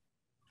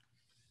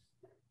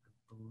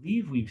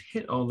believe we've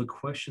hit all the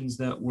questions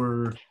that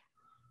were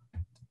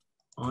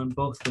on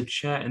both the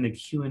chat and the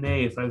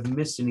Q&A. If I've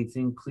missed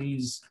anything,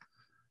 please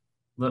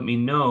let me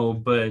know.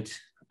 But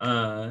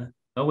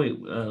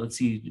let's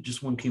see,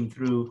 just one came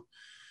through.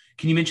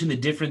 Can you mention the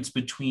difference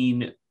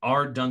between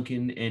R.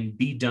 Duncan and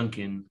B.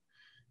 Duncan?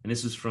 And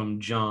this is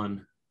from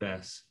John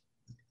Bess.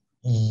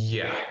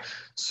 Yeah.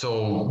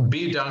 So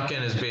B.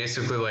 Duncan is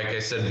basically, like I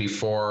said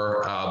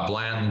before,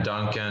 Blanton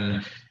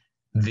Duncan.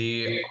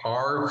 The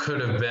R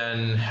could have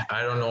been,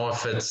 I don't know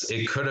if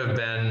it could have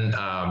been,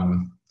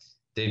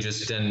 they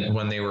just didn't,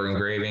 when they were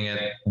engraving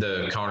it,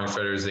 the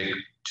counterfeiters, they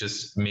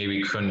just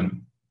maybe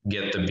couldn't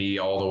get the B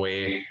all the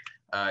way.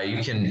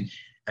 You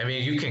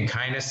can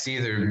kind of see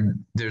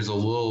there's a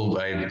little,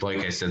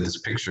 like I said, this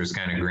picture is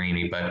kind of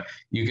grainy, but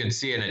you can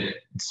see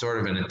sort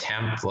of an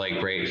attempt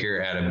like right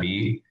here at a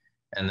B,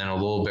 and then a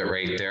little bit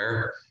right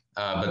there.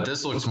 But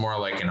this looks more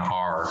like an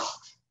R.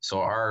 So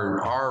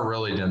R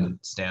really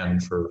didn't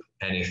stand for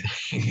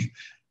anything.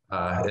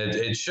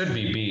 It should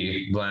be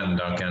B, Blanton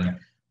Duncan,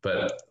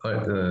 but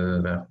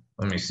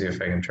let me see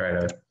if I can try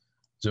to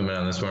zoom in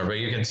on this one. But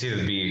you can see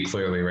the B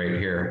clearly right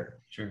here.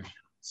 Sure.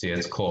 See,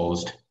 it's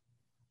closed.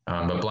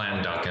 But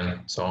Blanton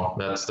Duncan, so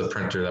that's the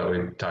printer that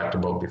we talked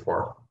about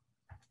before.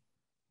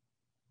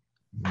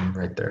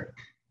 Right there,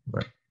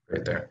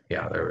 right there.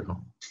 Yeah, there we go.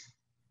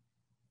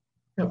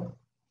 Yep.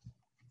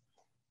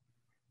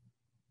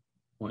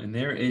 Well, and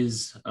there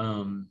is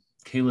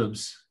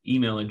Caleb's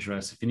email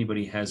address. If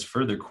anybody has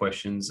further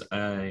questions,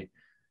 I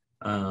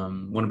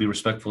want to be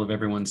respectful of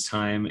everyone's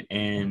time,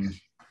 and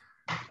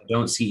I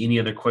don't see any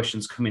other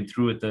questions coming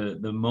through at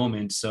the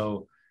moment.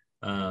 So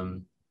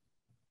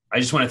I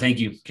just want to thank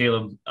you,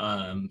 Caleb,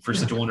 for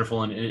such a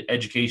wonderful and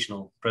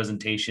educational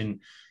presentation.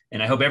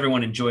 And I hope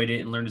everyone enjoyed it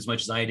and learned as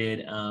much as I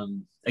did.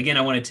 Again,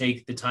 I want to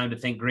take the time to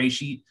thank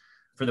Graysheet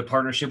for the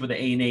partnership with the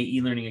ANA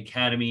eLearning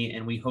Academy.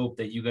 And we hope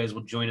that you guys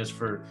will join us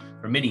for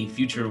many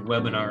future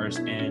webinars.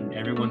 And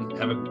everyone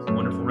have a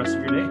wonderful rest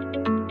of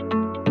your day.